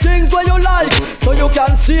of the things where you like, so you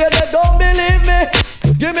can see they don't believe me.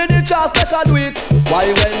 Give me the chance, make I do it.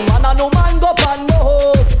 Why when man and no man go pan no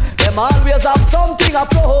hope, them always have something a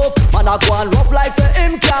flow up. Man a go and rough like say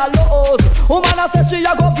him can't lose. Woman a say she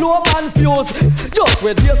a go blow man fuse. Just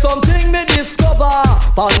wait hear something me discover.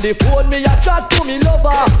 On the phone me a chat to me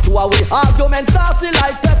lover. To a we argument saucy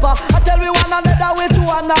like pepper. I tell we one another we two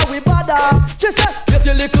and now we bother. She said get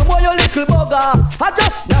your little boy your little bugger. I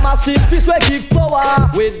just never see this way give power.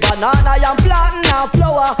 With banana I am planting and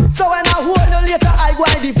flower. So when I hold you later I go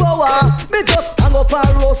and devour. Me just hang up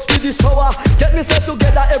and roast with the shower. Get me set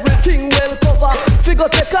together everything well cover. Figure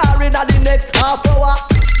take car in at the next half hour.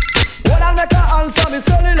 When I make her answer me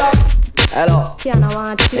cellular. Hello. Yeah, I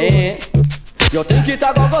want you. Hey. You think it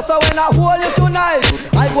a go so when I hold you tonight,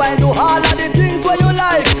 I go and do all of the things where you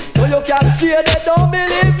like, so you can see they don't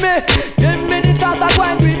believe me. Give me the chance, I go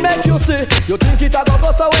and do it, make you see. You think it a go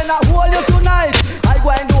so when I hold you tonight, I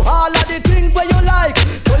go and do all of the things where you like,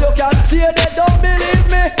 so you can see they don't believe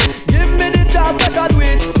me. Give me the chance, make I do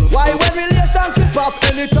it. Why when relationship of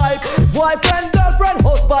any type, boyfriend, girlfriend,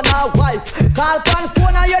 husband or wife, call pan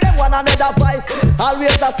phone and hear them one another voice.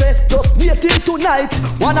 Always I say, just wait till tonight.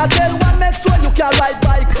 Wanna tell one, make sure you can ride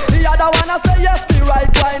bike. The other one I say yes, the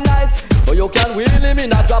ride quite nice. So you can wheel him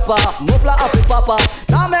in a dropper, muffler happy papa.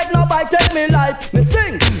 Now make no bike take me life. Me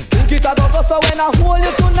sing, think it a go so when I hold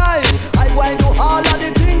you tonight, I go and do all of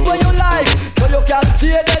the things where you like, so you can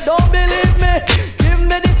see they don't believe me. Give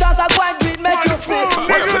me the chance I go and do it, make you see.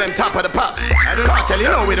 Welcome to them top of the pops. I tell you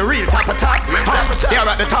know we're the real top of top. They're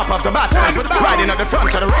at the top of the bat, riding at the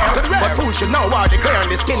front of the rear. But fools should know why declaring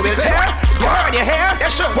the skin will tear. You heard your hair?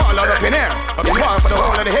 Yes, sure. Wall out up in air. It's war for the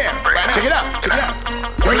whole of the hair. Check it out. Check it out.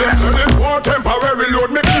 Well, yes, this war temporary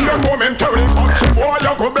load me in the momentary. Punch it, boy,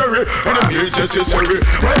 you go bury. Enemies necessary.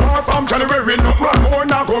 Well, war from January, not one more,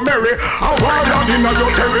 not go merry. I war down in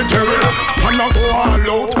your territory. And I go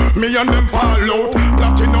all out. Me and them fall out.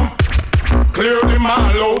 Platinum. Clear them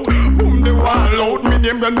all out. Boom the wall out. Me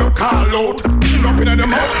name them no call out. Up in the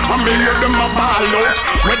mouth. And me hear them a ball out.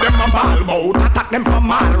 With them a ball out. Attack them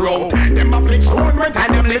from all road. Them a fling stone when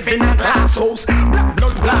time them live in a glass house. Black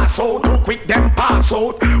blood blast out. Too quick them pass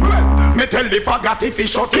out. Well, me tell the faggot if he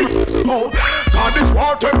shut him mouth. Cause this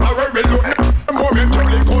war temporary load.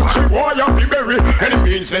 Momentarily country war you fi bury. Any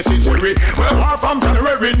means necessary. Well, war from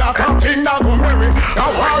January. Not a thing not go merry. A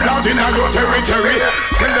war out in a your territory.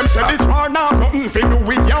 Tell them say this war now nothing fi do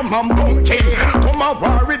with your mum monkey. Come a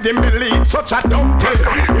war with him believe such a dumb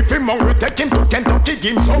thing. If him hungry take him to Kentucky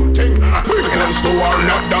give him something. We close to war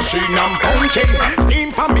not dashing and punking.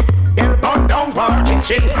 Steam for me. They'll burn down our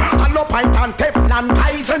kitchen. Hollow pint and Teflon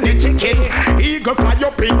pies and the chicken. Eagle fly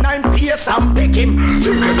up in 9 face and pick him.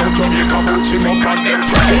 See me down Jamaica, boot him up and them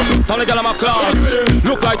try. Some girl I'm a class.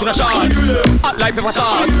 Look like in a shot. Hot like pepper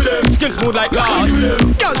sauce. Skin smooth like glass.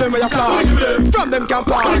 Girl them with a class. From them can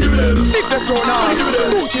pass. Stiffness round us.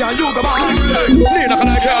 Gucci and Yuga boss. Lean like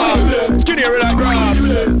a grass. Skinny like grass.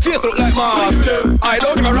 Face look like Mars. I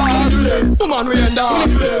don't give a ras. Woman we end up.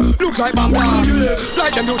 Looks like Bambas.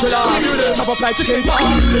 Like them beauty last. Chop up like chicken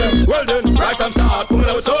parts. Well then, right from start. Woman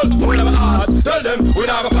never soul, woman never heart. Tell them we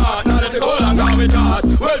not go part. Now let it go and now we start.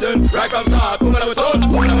 Well then, right from start. Woman never soul,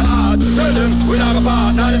 woman never heart. Tell them we not go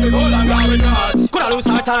part. Now let it go and now we start. Coulda lose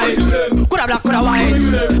our time. Coulda black, coulda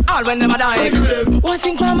white. All when them a die. One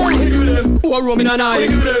sing for my mind. Who a roam in a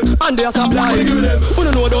night. And they a supply. Who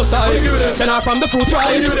don't know those style. Send her from the fruit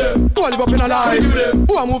tribe. Who a live up in a lie.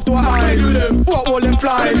 Who a move to a high. Who a hold them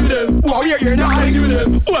fly. Who a wear ear night.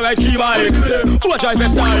 Who a ride ski bike. Who a drive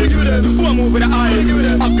best style. Who a move with a eye.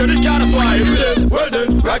 After the car swipe. Well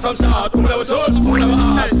then, right from start. Who never sold, who never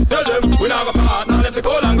asked. Tell them we never part. Now let it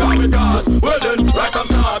go and go with God. Well then, right from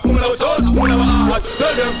start. Who never sold, who never asked.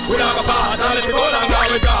 Tell them we never part. Now let it go and go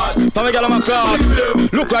with God. Some girl on my class.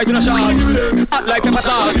 Look like in a shot. Act like pepper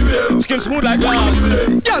sauce. Skin smooth like glass.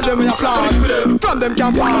 Girl them in a class. From them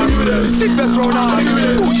can pass. Stick best round us.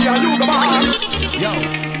 Gucci and Yuga boss. Yo,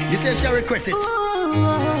 you said she request it.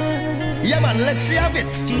 Yeah man, let's see have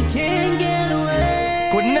it. She can't get away.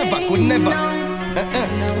 Could never.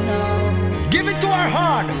 No. Give it to her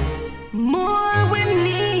hard. More we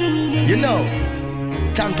need. You know,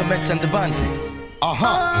 time to mention the Devante.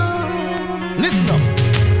 Listen up.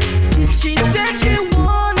 She said she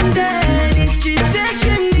wanted. She said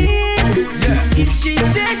she need. Yeah. She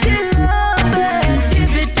said she love it.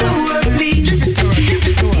 Give it to her, please. Give it to her.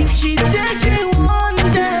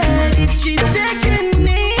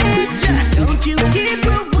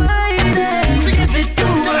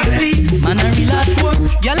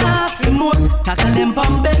 Y'all asking more. Tackle them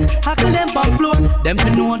pump bed, tackle them pump floor. Them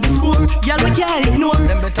can know the score. Y'all we can't ignore.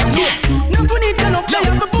 Them better know. No we need to know play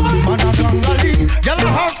up the board. Man a gangali, y'all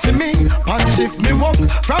a asking me. Punch shift me walk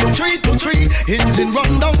from tree to tree. Engine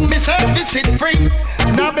run down, me service it free.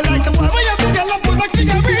 Now be like some boy, why you have to get up like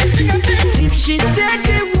cigarette, sing a sing. If she said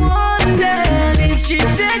she wanted, if she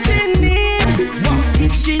said she need,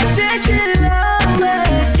 if she said she love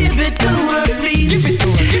her, give it to her please. Give it to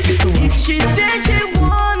her, give it to her. If she said she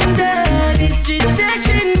wanted, if she said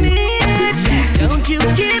she need, don't you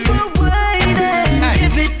keep her waiting.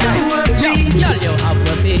 Give it to her please. Y'all you have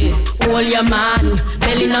a fee. Hold your man,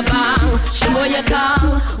 belly in a bang, show your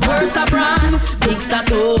tongue, worse a brand, big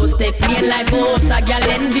status, take pain like boss, a gal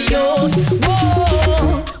envious.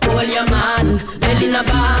 Whoa, hold your man, belly in a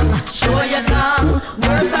bang, show your tongue,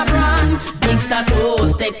 worse a brand, big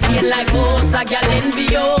status, take pain like boss, a gal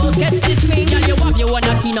envious. Catch this me, girl, you have you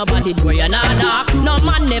wanna key nobody door, you nah knock. No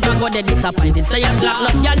man never go there disappointed, say you slack.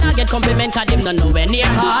 Love y'all not get compliment, cause them don't know when near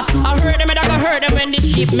heart. I heard them, I heard them when the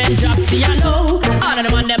shipment drop, see I know. All of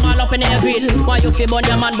them and them all up in their grill. Why you feel burn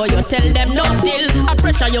your man, but you tell them no still. I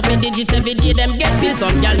pressure you for digits every day, them get pills.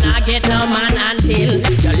 Some y'all not get no man until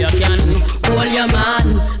y'all you can hold your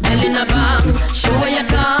man, belly in a bang, show your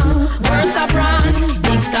tongue, worse a brand,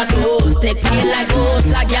 big status, take pain like boss,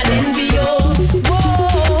 a gal envious.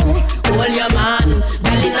 Whoa, hold your man,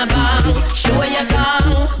 belly in a bang, show your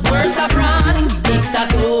tongue, worse a brand, big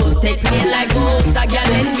status, take pain like boss, a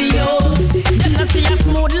gal envious. Them not see a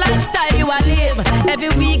smooth lifestyle you a live. Every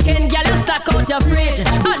weekend, girl, you stack out your fridge.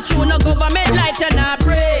 And through no government light and a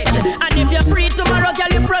bridge. And if you're free tomorrow, girl,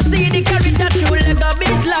 you proceed to carry your true leg of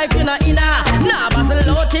this life, you know, inna. Nah,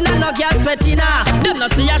 bustle out inna, no girl sweat inna. Them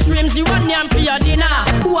not see your streams, you want yam for your dinner.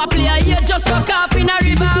 Who a play a year just fuck off in a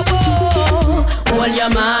river, whoa. Hold your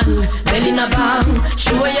man, belly in a bang,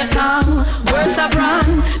 show your tongue, worse a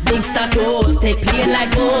brand, big status, take pain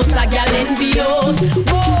like boss, a gal envious.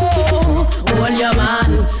 Whoa, hold your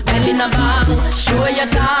man, belly in a bang, show your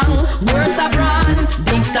tongue, worse a brand,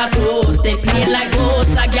 big status, take pain like boss,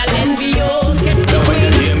 a gal envious. Catch this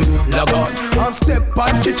wing. Log on, and step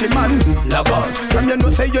on chichi man, log on. From you know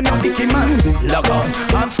say you know icky man, log on.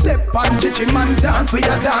 And step on chichi man, dance with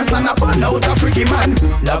a dance and a burn out a freaky man,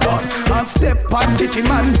 log on. And step on chichi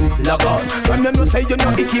man, log on. From you know say you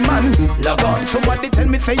know icky man, log on. Somebody tell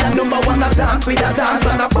me say you number one a dance with a dance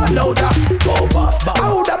and a burn out a go pass.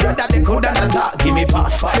 How the brother they coulda not talk, give me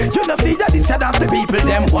pass. You know see ya this a dance the people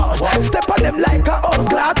them want. Step on them like a old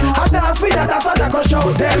cloud, a dance with a dance and a go show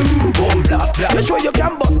them boom blast. You sure you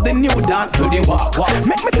can bust the new dance to the walk.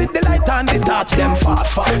 Make me see the light and the touch them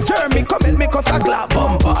fast. Jeremy come at me cause I glad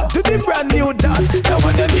bumper to the brand new dance. The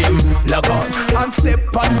one of him log on and step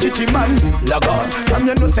on chichi man, log on. From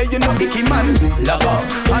you know say you know icky man, log on.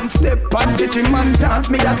 And step on chichi man, dance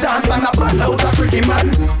me a dance and a burn out a freaky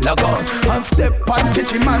man, log on. And step on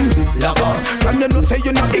chichi man, log on. From you know say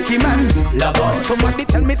you know icky man, log on. Somebody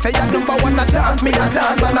tell me say you number one a dance, me a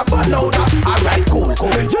dance and a burn out a. Alright cool.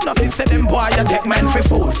 You know see say them boy you take man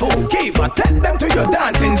for fool. Give or take them to your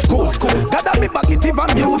dancing school. Gotta be back it even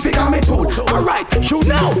music and me tool. Alright, shoot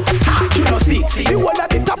now. Ha, you know see. The one at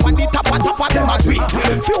the top and the top of them a do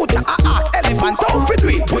it. Future a act, elephant don't fit do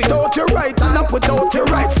it. Put out your right and up without your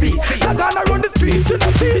right feet. Log on around the street, you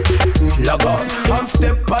know see. Log on, and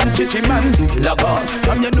step on chichi man. Log on,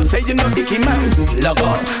 from you know say you know icky man. Log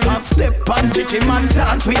on, and step on chichi man.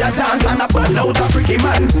 Dance with a dance and a burn out a freaky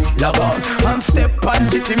man. Log on, and step on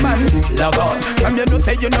chichi man. Log on, from you know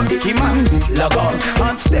say you know icky man, log on.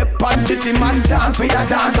 And step on chichi man, dance with a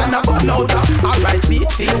dance and a burn out. Alright feet,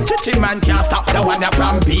 chichi man can't stop the one you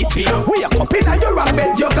from beat. We are up in a your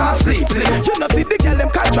bed, you can't sleep. You know see the girl them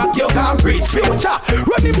contract, you can't breathe. Future,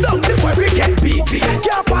 run him down, the boy we get beat.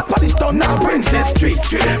 Can't park punish down now Princess Street.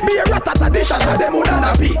 Be a rat at the shot of them would on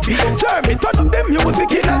a beat. Jeremy turn up the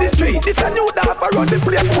music in the street. This a new dance around the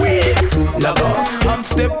place we log on. And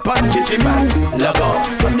step on chichi man, log on.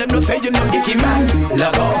 From you know say you know icky man,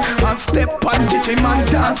 log on. And step on chichi man,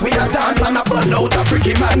 dance with a dance and a burn out a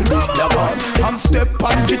freaky man, log on. And step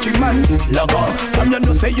on chichi man, log on. From you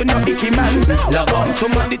know say you know icky man, log on.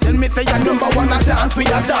 Somebody tell me say you number one a dance with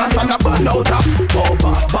a dance and a burn out a go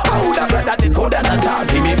pass. But how the brother they coulda not talk,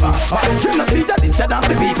 give me pass. You know see that this a dance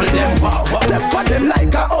the people them wow. Step on them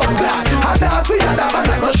like a old glad. A dance with a dance and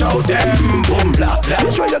I go show them boom blast.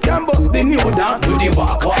 You sure you can bust the new dance to the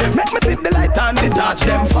walk. Make me see the light and the touch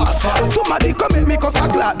them fast. Somebody come at me cause I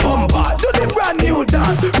glad bumper. Do the brand new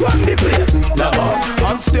dance, run the place. Log on,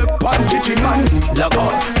 and step on chichi man. Log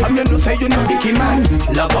on, and you know say you know icky man.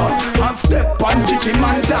 Log on, and step on chichi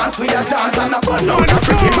man. Dance with a dance and a burn out a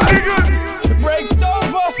freaky man. She breaks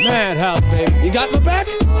over. Man, help, baby. You got my back?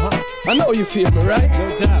 I know you feel me, right? No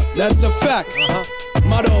doubt. That's a fact.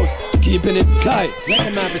 Models, keeping it tight. Let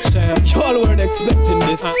him have it, champ. Y'all weren't expecting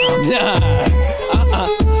this. Nah.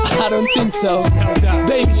 I don't think so. No doubt.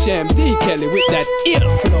 Baby Sham, D. Kelly with that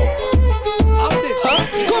ill flow.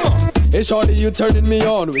 Come on. Hey shorty, you turning me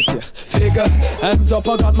on with your figure. Hands up,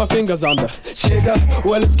 I got my fingers on the trigger.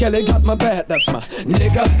 Well, it's Kelly got my bat, that's my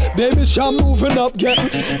nigga. Baby Sham moving up, getting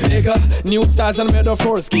bigger. New styles and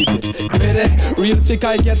metaphors, keep it gritty. Real sick,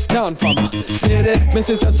 I gets down from a city.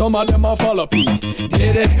 Missy says some of them are follow P.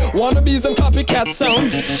 Did it? Wannabes and copycat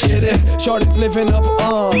sounds shitty. Shorty's living up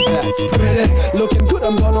on that's pretty. Looking good,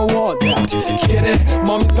 I'm gonna want that. Kitty,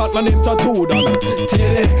 mommy's got my name tattooed on her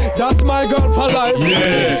titty. That's my girl for life.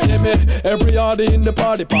 Yeah. See me. Everybody in the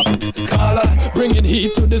party popping collar, bringing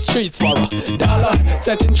heat to the streets for $1.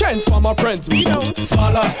 Setting trends for my friends we don't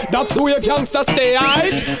follow. That's the way gangsters stay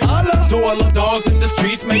aight. To all the dogs in the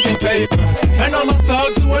streets making papers, and all the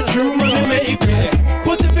thugs who are true money makers.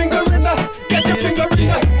 Put your finger in the, get your finger in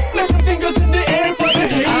the, let the fingers in the air for the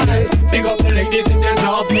haters. Big up the ladies in their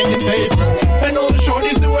jobs making papers, and all the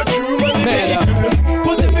shorties who are true money makers.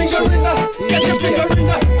 Put your finger in the, get your finger in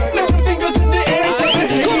the, let the fingers in the air for the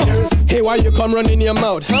haters. Hey, why you come running your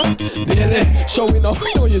mouth, huh? Billy, showing off,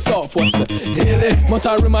 we know you soft, what's the daily? Must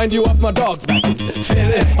I remind you of my dogs back in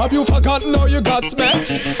Philly? Have you forgotten how you got smacked?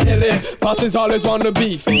 Silly, bosses always wanna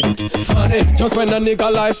be funny. Just when a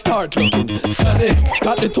nigga life start looking sunny.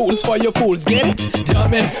 Got the tools for your fools, get it?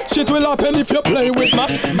 Dummy, shit will happen if you play with my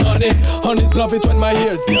money. Honeys love it when my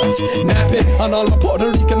ears just nappy. And all my Puerto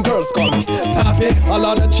Rican girls call me pappy. A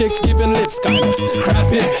lot of chicks giving lips kinda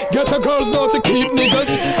crappy. Get the girls know to keep niggas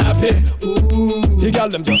happy. Ooh, the gal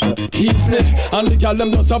them just tease me, and the gal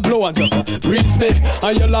them just blow and just breeze me.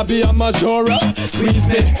 And your lobby and majora squeeze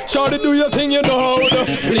me. Shorty, do your thing, you know how to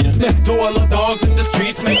please me. To all the dogs in the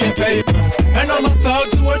streets making papers, and all the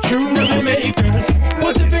thugs who are true money makers.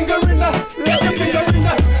 Put your finger in the, get your finger in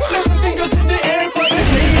the, let the fingers in the air for the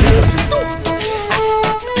haters.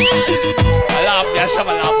 I laugh, yeah, shove a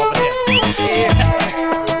laugh over there.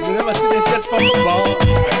 Yeah. You never see this set from the ball.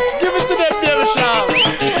 Give it to them, baby, Sham.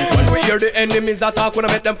 Hear the enemies attack when I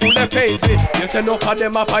make them fool their face me. You say no for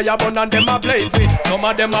them a fire burn and them a blaze me. Some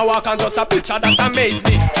of them a walk and just a picture that amaze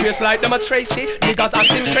me. Trace like them a Tracy, niggas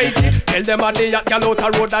acting crazy. Tell them a day at y'all out a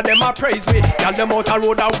road that them a praise me. Y'all them out a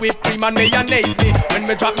road a whip cream and mayonnaise me. When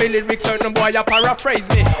me drop me lyrics certain boy a paraphrase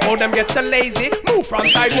me. How them get so lazy, move from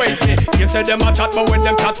sideways me. You say them a chat but when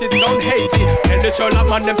them chat it sound hazy. Tell the Sherlock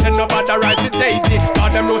man them send no bother rise with Daisy.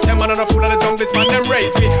 Cause them know them man and a fool of the jungle man them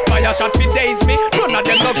raise me. Fire shot fi daze me, none of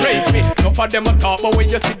them no praise me. No for them a talk, but when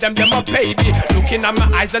you see them a baby. Looking at my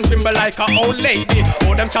eyes and tremble like a old lady.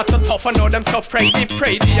 Oh, them chat so tough and all them so fraidy.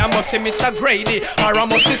 I must see Mr. Grady, or I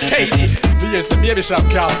must see Sadie. Yes, the baby shop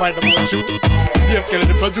can't find them on you. Dave Kelly,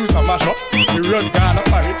 the producer, mash up. You run Ghana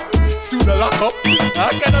for it. Studio lock up. I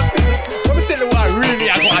cannot see it. Let me tell you what really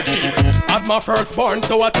I got to do. Had my firstborn,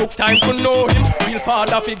 so I took time to know him. Real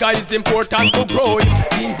father figure is important to grow him.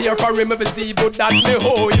 Been there for him, if see good that me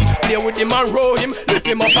hold him. Play with him and roll him, lift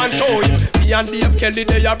him up and show him. Me and Dave Kelly,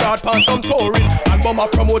 they are brought past some touring. Album a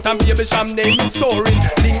promote and baby Sham name is soaring.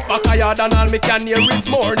 Link back a yard and all me can hear is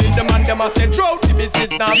morning. The man them a say drought, the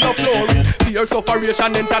business now no flooring. Fierce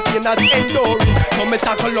operation, entertainers enduring. So me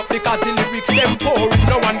circle up because the lyrics them pouring.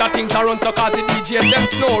 No wonder things are run so cause the DJs them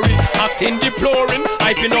snoring. Acting deploring,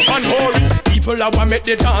 hyping up and whoring. People that want make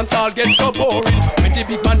the dance all get so boring. When the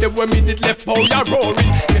big man they were me did left bow ya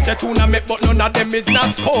roaring. Yes a tune I make but none of them is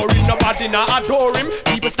not scoring. Nobody now adore him,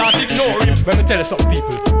 people start ignoring. Let me tell you some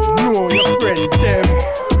people, know your friend them.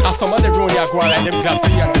 Cause some of them run ya go like them glad for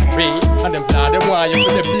you and them pray. And them glad them want you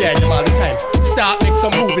for them behind them all the time. Start make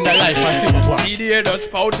some move in their life and see what see the haters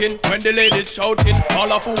spouting, when the ladies shouting.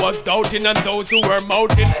 All of who was doubting and those who were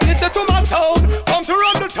mouthing. Listen to my sound, come to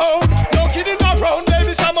run the town. No kidding around,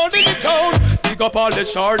 baby, I'm out in the town. Big up all the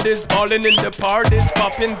shorties, balling in the parties.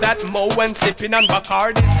 Popping that mo and sipping on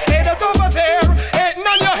Bacardis. Haters over there, hating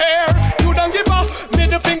on your hair. You don't give up,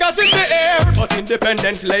 middle fingers in the air. But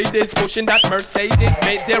independent ladies pushing that Mercedes.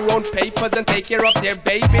 Made their own papers and take care of their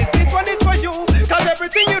babies. This one is for you, cause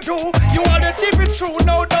everything you do, you always keep it true,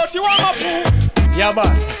 no doubt you are my boo. Yeah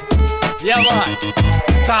man, yeah man.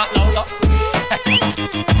 Talk louder.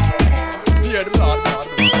 Yeah, the blood.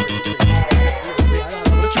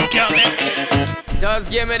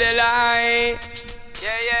 Just give me the light.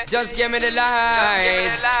 Yeah. Just give me the light.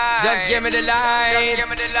 Just give me the light. Just give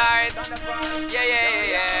me the light.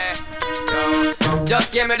 Yeah.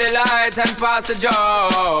 just give me the light and pass the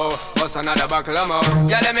Joe. What's another buckle of more?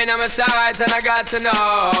 Yeah, let me know my sights and I got to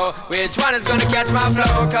know which one is gonna catch my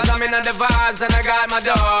flow. Cause I'm in the vibes and I got my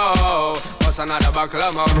dough. What's another buckle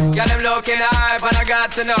of more? Yeah, them looking hype and I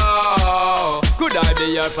got to know. Could I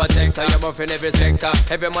be your protector? You're buff in every sector.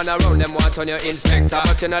 Every man around them want on your inspector.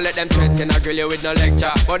 But you know let them threaten, I grill you with no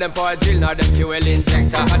lecture. But them for a drill, now them fuel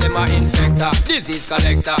injector. And them a infector, disease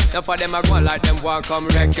collector. Now for them a go like them want come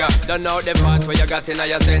wreck ya. Don't know the part where you got in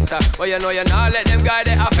your center. But you know you not let them guy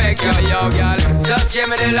they affect you. Yo girl, just give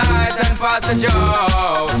me the light and pass the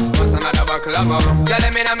Joe. What's another buckle of more? Yeah,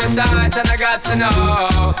 let me know my sights and I got to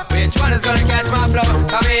know which one is gonna catch my flow.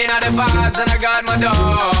 Come in at the vibes and I got my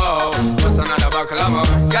dough. What's another buckle of more?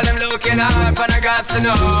 Girl, them looking hype and I got to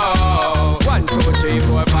know 1, 2, 3,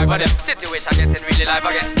 4, 5 of them. Situation getting really live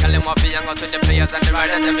again. Tell them what be young out with the players and the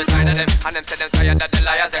riders them beside of them. And them say them tired that the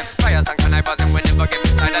liars them. Fires and connivers them when they forget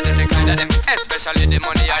inside of them. They kind of them, especially the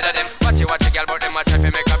money out of them. Watch it, girl, but them a try to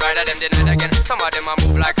make a bride of them. Denied again. Some of them a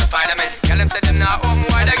move like a Spider-Man. Tell them say them now home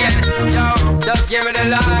wide again. Yo, just give me the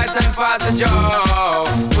light and pass the Joe.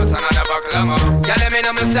 What's another buckle of more? Yeah, let me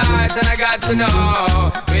know my sights and I got to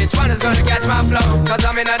know which one is gonna catch my flow. Cause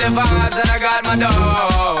I'm in the vibes and I got my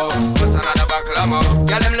dough. What's another buckle of more?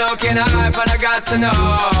 Yeah, them looking hype and I got to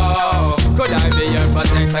know. Could I be your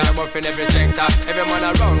protector? I'm buff in every sector. Everyone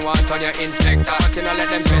around want on your inspector. But you know let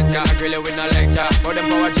them threat ya, I grill you with no lecture. For them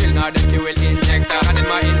power drill, now them fuel injector. And them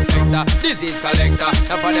a infector, disease collector.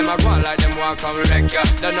 Now for them a go like them want come wreck ya.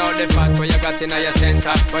 Don't know the part where you got in your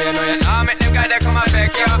center. But you know you nah make them guy they come and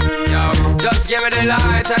wreck ya. Yo, just give me the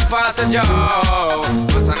light and pass the Joe.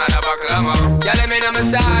 What's another buckle of more? Yeah, let me know my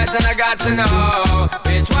sights and I got to know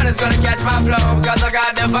which one is gonna catch my flow. Cause I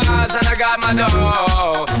got the vibes and I got my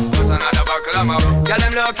dough. What's another buckle of more? Yeah,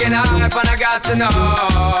 them looking hype and I got to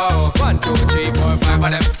know 1, 2, 3, 4, 5 of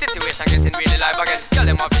them. Situation getting really live again. Tell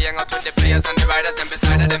them what be young out with the players and the riders them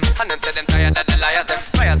beside of them. And them say them tired that the liars them.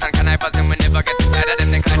 Fires and connivers them we never get inside of them.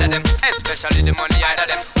 They kind of them, especially the money out of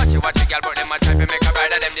them. Watch it, girl, but them a try to make a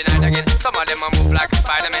bride of them. Denied again. Some of them a move like a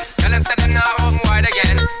Spider-Man. Tell them say them now home wide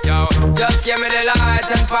again. Yo, just give me the light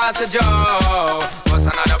and pass the Joe. What's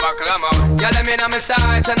another buckle of more? Yeah, let me know my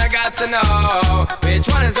sights and I got to know which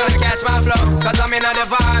one is gonna catch my flow. Cause I'm in the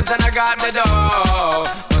vibes and I got my dough.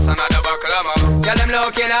 What's another buckle of more? Yeah, them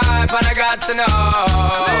looking hype and I got to know.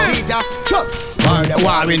 War them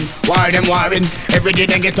warring, war them warring. Every day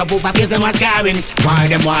they get up over face them a scarring. War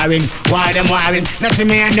them warring, war them warring. Nothing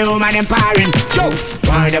me and no man empowering. Yo,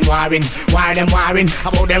 war them warring, war them warring.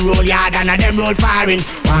 About them roll yard and them roll firing.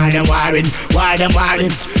 War them warring, war them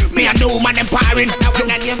warring. Me and no man empowering.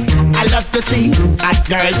 I love to see hot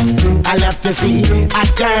girls. I love to see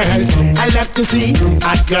hot girls. I love to see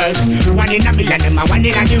hot girls. One in a million, and one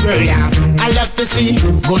in the world. I love to see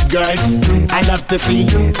good girls. I love to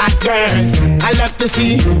see hot girls. I love to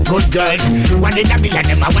see good girls. One in a million,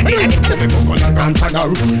 and one in the world. On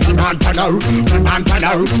panel, on panel, on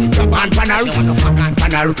panel, on panel. You want to fuck on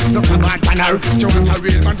panel? Look on panel. You want a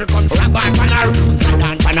real man to come from on panel?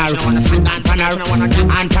 On panel. You want to stand on panel? You want to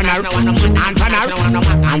on panel? You want to on panel? You want to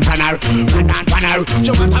on panel? On panel.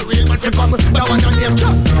 You want a real man to come? You want your name?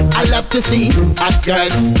 I love to see hot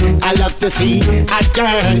girls. I love to see hot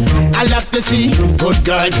girls. I love to see good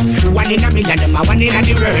girls. One in a million, and one in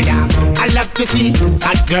the world. I love to see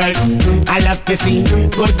hot girls. I love to see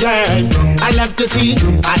good girls. I love to see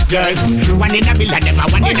hot girls. One in a million,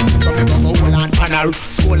 and one in the world. So me go hold on panel,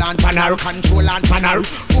 school on panel, control on panel,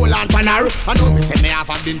 hold on panel. I know me say me have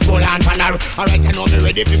been full on panel. Alright, I know me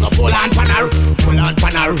ready to go full on panel, full on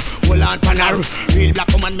panel, full on panel. Real black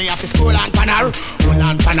woman me have to school on panel, full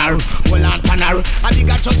on panel, full on panel. A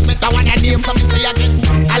bigger judgment I wanna name, so me say again.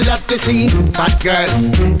 I love to see fat girls.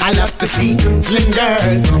 I love to see slim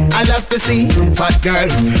girls. I love to see fat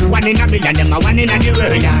girls. One in a million, them one in the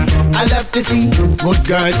world. I love to see good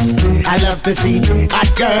girls. I love to see hot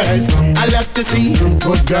girls. I love to see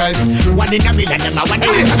good girls. One in a million, them one in the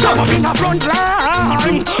world. Step up in the front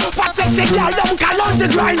line. Fat sexy girl, them call on the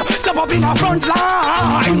grind. Step up in the front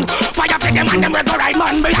line. Fire for them and them red right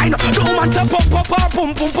man behind. The woman say pump pump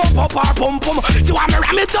pump pump pump pump pump pump. She want me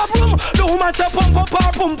ram it up room. The woman say pump pump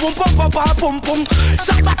pump pump pump pump pump pump.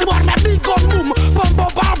 Side body want me big gun boom. Pump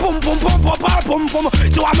pump pump pump pump pump pump pump.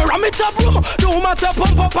 She want me ram it up room. The woman say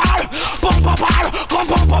pump pump pump pump pump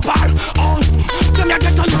pump. Oh, them ya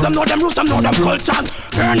get to you, them know them rules, them know them culture.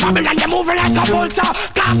 Burn Babylon, they moving like a vulture.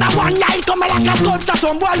 Cause the one night come like a sculpture.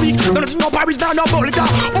 Some boy weak, don't know Paris, down no vulgar.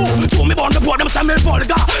 Oh, to me born the board, them say me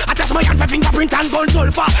vulgar. I test my hand for fingerprint and gun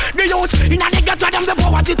sulfur. The youth, in a nigga to them the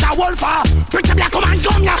power, it's a wolfer. Pretty black woman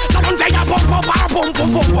come ya, so don't say ya pump pump pump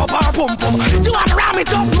pump pump. up our pum pum. You wanna ram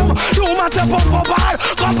it up, you matter pump up our,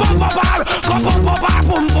 come pump up our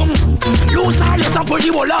pum pum. Loose all yes and pull the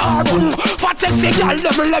whole arbum. Fat sexy girl,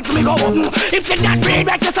 double legs me go If she that breed,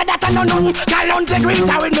 bet you say that I know none. Girl on the green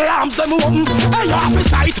tower with me arms them home. Hey, you have a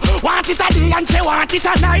sight, want it a day and she want it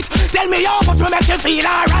a night. Tell me how much me make you feel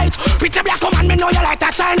alright. Pretty black woman, me know you like to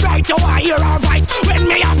shine bright. You want hear her voice when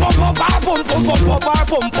me a pump up our pum pum pump up our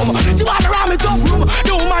pum pum. She want to ram it up room.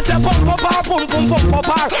 You matter pump up our pum pum pump up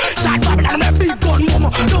our. Shot Babylon me big gun mum.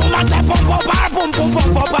 You matter pump up our pum pum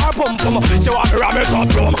pump up our pum pum. She want to ram it up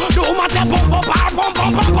room. You matter pump up our pum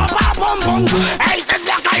pum pump up our pum pum. Hey, says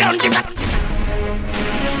like a lunge.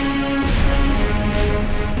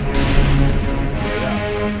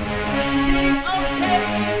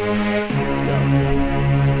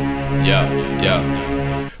 Yeah.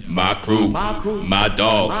 My crew, my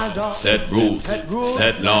dogs, set rules,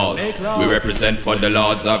 set laws. We represent for the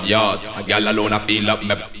lords of yards. A gal alone I feel up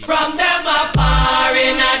me. From them a bar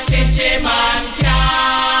in a chichi man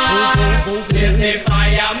car. There's the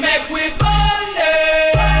fire make we burn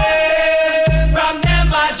it. From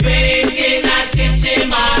them a drink in a chichi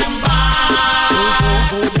man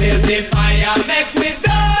bar. There's the fire make we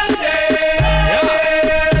burn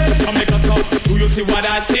it. So make us up, do you see what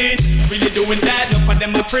I see? Really doing that, enough of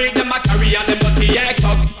them a freak, them a carry on them dirty act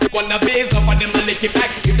up. Wanna base, enough of them a lick it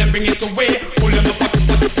back. If them bring it away, pull them up,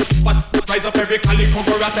 push. Rise up every calico,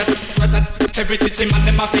 go rat. Every chichi man,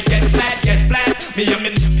 them a fi get flat. Me and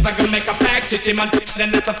me I gonna make a pack, chichi man,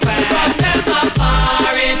 then that's a fact. From them a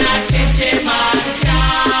bar in a chichi man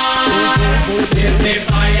car. There's the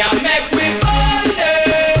fire make we burn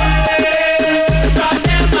it. From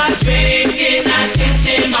them a drink in a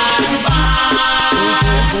chichi man bar.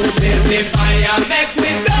 There's the fire make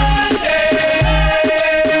we burn it.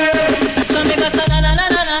 So me go say na na na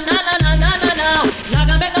na na na na na na na. Now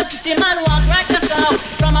gonna make no chichi man walk right us out.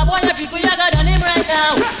 From a boy a people you got on him right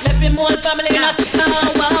now. Left him whole family in a town.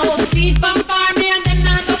 Wow. See from far me and them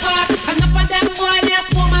not go far. Enough of them boy they a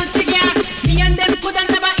smoke and cigar. Me and them coulda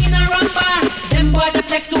never in a rum bar. Them boy the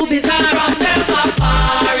flex too bizarre. From them a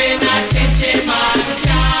bar in a chichi man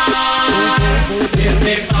car. There's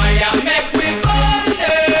the fire make we burn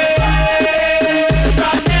it.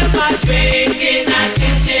 From them a drink in a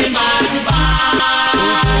chichi man bar.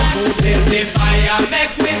 There's the fire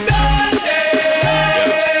make we burn it.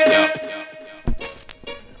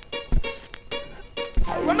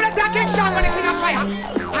 When I say King Sean, when the king of fire,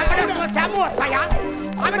 I'm gonna go some more fire.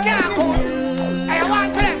 I'm a can't go. I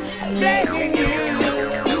want to them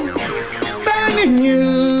blazing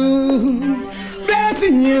you,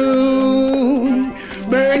 blessing you,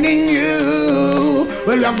 burning you.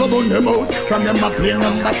 Well, you go burn them out from them up play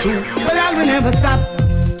number 2. Well, I will never stop.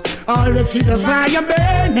 Always keep the fire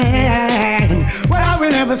burning. Well, I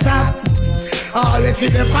will never stop. Always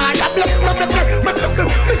keep the fire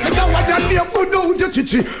Listen to what you're near. Blood out your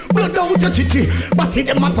chichi, blood out your chichi. But in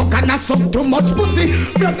the motherfucker not suck too much pussy.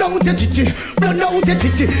 Blood out your chichi, blood out your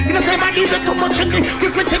chichi. You know say man leave it too much in it.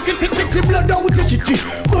 Quick, blood out your chichi,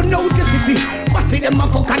 blood out your sissy. But in the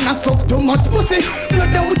motherfucker not suck too much pussy.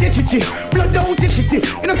 Blood out your chichi, blood out your chichi.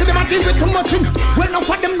 You know say man leave it too much in. Well now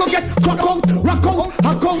for them go get rock out,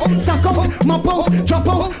 hack out, stack out, mop out, drop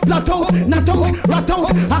out, flat out, nut out, rat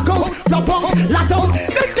out, hack out, flop out, lat out.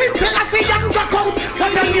 The things that I say and rock out.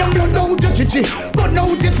 And then you blood out your chichi, blood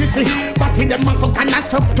out your sissy. But in the motherfucker not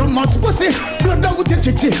suck too much pussy. Blood out your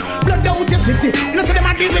chichi, blood out your city. You know say them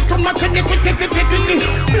a leave it too much in it.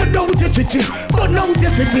 Blood out your chichi, blood out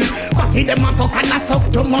your sissy. But in the motherfucker not suck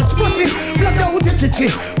too much pussy. Blood out your chichi,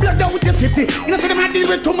 blood out your city. You know say them a leave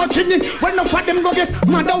it too much in it. When no for them go get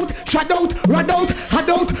mad out, shad out, rad out, had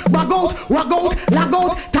out, bag out, wag out, lag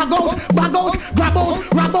out, tag out, bag out, grab out,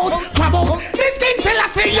 rab out, crab out. This thing tell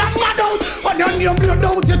us say you're mad out. But then you blood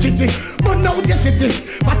out your chichi, blood out your city.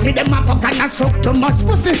 But in the motherfucker not suck too much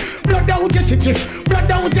pussy. Blood out your chichi,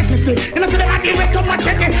 blood out your sissy. You know say them a leave it too much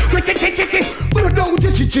in it. Blood out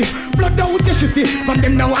your chichi, blood out your shitty. From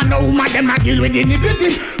them now I know man them a deal with the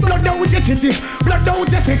nitty. Blood out your chichi, blood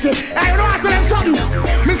out your sissy. I know I tell them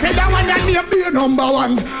something. Me say that one that name be number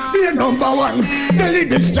 1, be number 1. The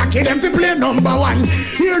ladies jacket them to play number 1.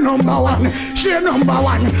 Here number 1, share number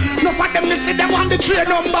 1. No for them me say them want the trade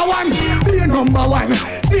number 1. Be number 1,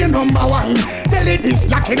 stay number 1. The ladies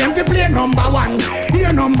jacket them to play number 1.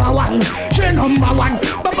 Here number 1, share number 1.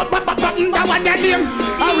 That one that name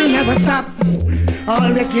I will never stop.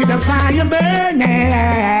 Always keep the fire burning.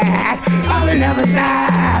 I will never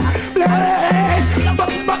stop.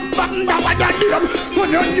 nothing but what you them.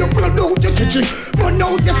 When you blood out your chichi, burn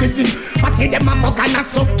out your city. But them a fuck and a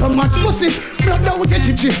suck too much pussy. Blood out your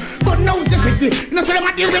chichi, burn out your city. No say them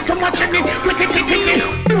a deal with too much in it.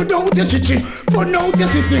 Blood out your chichi, burn out your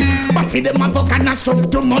city. But them a fuck and a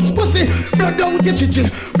suck too much pussy. Blood out your chichi,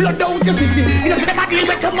 blood out your city. No say them a deal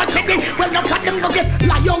with too much in it. Well, no for them go get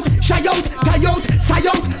lie out, shy out, die out, fly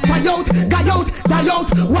out, fly out, guy out, die out,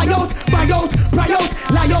 why out, buy out, pry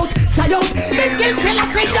out, lie out, say out. This game tell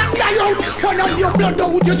us say young die out. One of your blood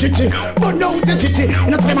out your chichi, burn out your chichi.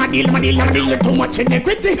 No say them a deal too much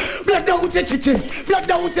iniquity. Blood out the city,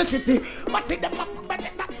 blood out the city. What did them?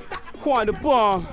 Quan the bomb.